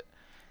 But,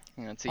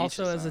 you know, to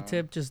also, each his as a own.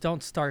 tip, just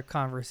don't start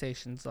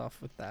conversations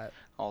off with that.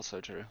 Also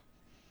true.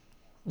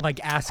 Like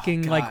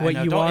asking God, like what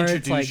no, you don't are. introduce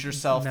It's like,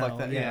 yourself no, like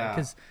that. Yeah.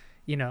 Because,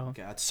 you know.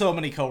 God, so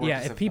many coworkers.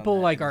 Yeah, if people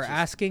like are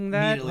asking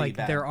that, like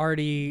they're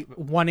already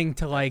wanting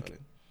to like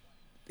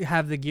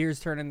have the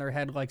gears turn in their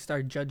head, like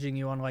start judging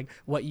you on like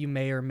what you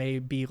may or may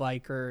be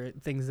like, or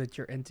things that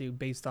you're into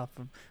based off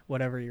of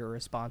whatever your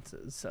response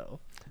is. So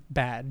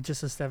bad,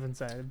 just as Stefan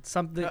said,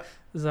 something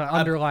is an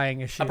underlying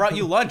issue. I brought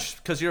you lunch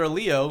because you're a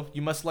Leo.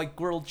 You must like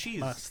grilled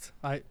cheese.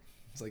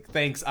 It's like,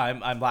 thanks,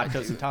 I'm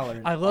lactose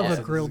intolerant. I love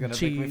also, a grilled this is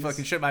cheese. Make me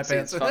fucking shit my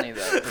pants. It's funny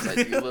though, because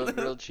I do love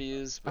grilled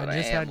cheese, but I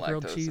just had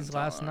grilled lactose cheese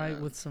last night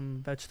intolerant. with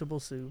some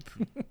vegetable soup.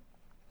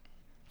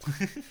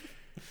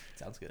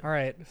 Sounds good. All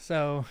right,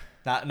 so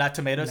not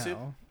tomato soup.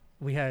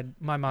 We had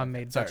my mom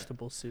made sorry.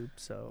 vegetable soup,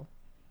 so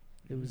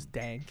it was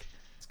dank.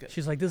 It's good.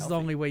 She's like, "This is the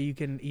Healthy. only way you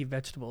can eat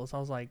vegetables." I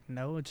was like,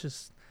 "No, it's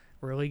just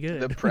really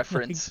good." The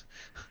preference.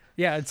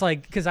 Yeah, it's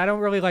like because I don't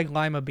really like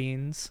lima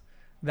beans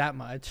that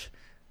much,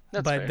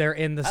 That's but fair. they're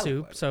in the I love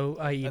soup, lima. so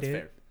I eat That's it.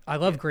 fair. I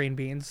love green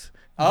beans.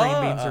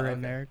 Green beans are in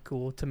okay. there,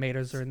 cool.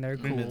 Tomatoes are in there,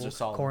 Green beans cool. are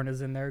solid. Corn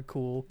is in there,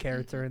 cool.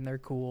 Carrots are in there,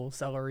 cool.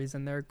 Celery's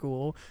in there,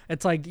 cool.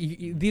 It's like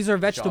these are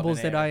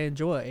vegetables that I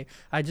enjoy.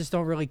 I just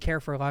don't really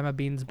care for lima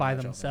beans by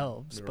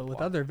themselves, but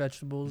with other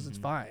vegetables, it's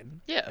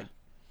fine. Yeah.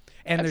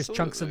 And there's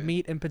chunks of Absolutely.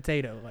 meat and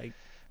potato, like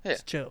Yeah.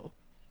 it's chill.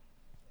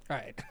 All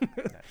right.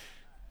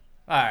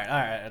 All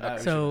right.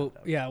 So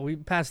yeah, we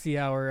passed the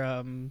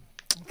hour.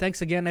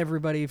 Thanks again,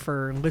 everybody,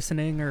 for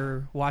listening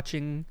or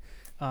watching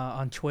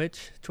on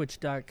Twitch,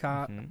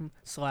 twitch.com/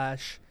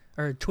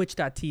 or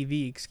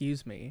twitch.tv,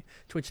 excuse me,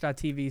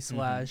 twitch.tv/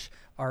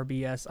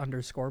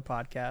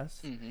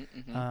 RBS_podcast.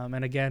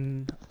 And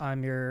again,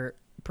 I'm your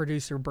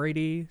producer,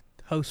 Brady,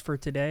 host for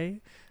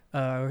today.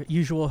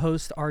 Usual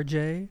host,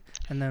 RJ.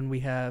 And then we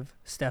have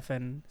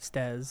Stefan,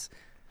 Stez.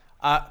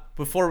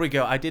 Before we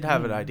go, I did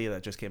have an idea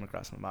that just came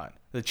across my mind.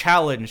 The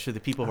challenge to the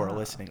people who are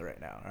listening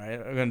right now. All right,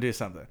 we're gonna do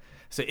something.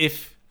 So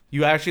if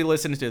you actually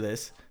listen to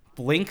this,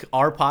 link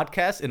our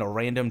podcast in a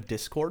random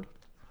Discord.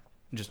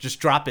 Just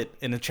drop it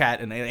in the chat,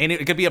 and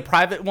it could be a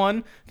private one,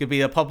 it could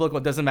be a public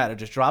one, doesn't matter.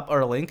 Just drop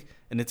our link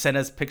and send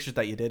us pictures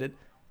that you did it.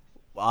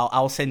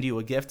 I'll send you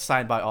a gift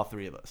signed by all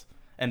three of us,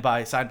 and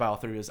by signed by all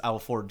three of us, I will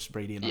forge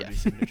Brady and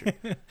Audrey's signature.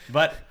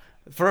 But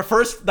for a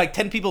first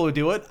 10 people who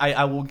do it,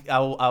 I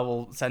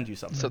will send you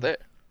something. So there.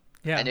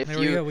 Yeah, And if there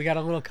you- we go. We got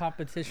a little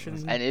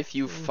competition. And if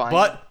you find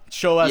But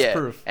show us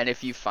proof. And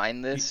if you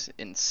find this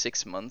in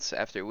 6 months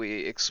after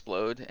we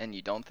explode and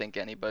you don't think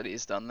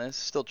anybody's done this,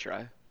 still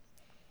try.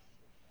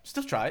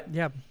 Still try it.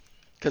 Yeah,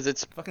 Because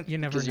it's Fucking you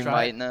never because you try.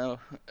 might know,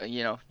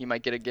 you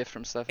might get a gift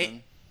from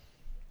Stefan.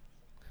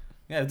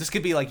 Yeah, this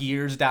could be like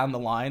years down the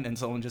line, and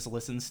someone just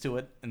listens to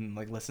it and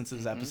like listens to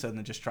this episode and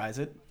then just tries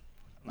it.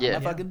 Yeah. I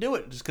fucking do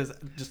it just because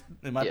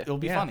it'll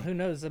be funny. Who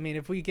knows? I mean,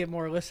 if we get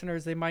more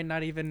listeners, they might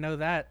not even know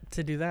that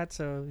to do that.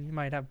 So you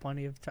might have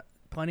plenty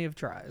of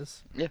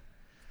tries. Yeah.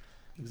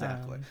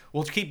 Exactly.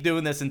 We'll keep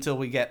doing this until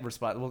we get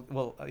response.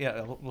 We'll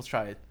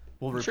try it.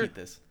 We'll repeat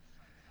this.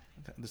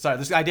 Okay. Sorry,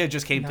 this idea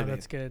just came to me.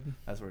 That's good.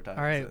 As we're talking.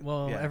 All right. So,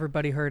 Well, yeah.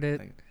 everybody heard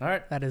it. All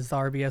right. That is the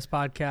RBS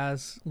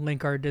podcast.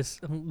 Link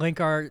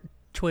our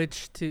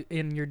Twitch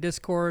in your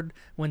Discord.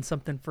 Win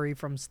something free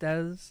from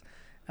Stez.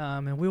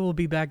 And we will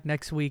be back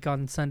next week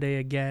on Sunday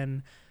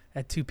again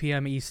at 2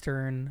 p.m.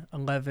 Eastern,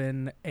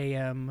 11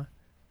 a.m.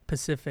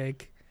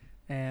 Pacific.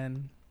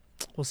 And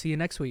we'll see you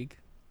next week.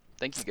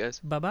 Thank you, guys.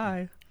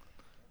 Bye-bye.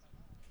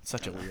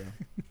 Such a Leo.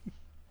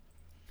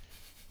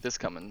 This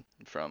coming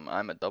from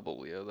I'm a double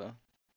Leo, though.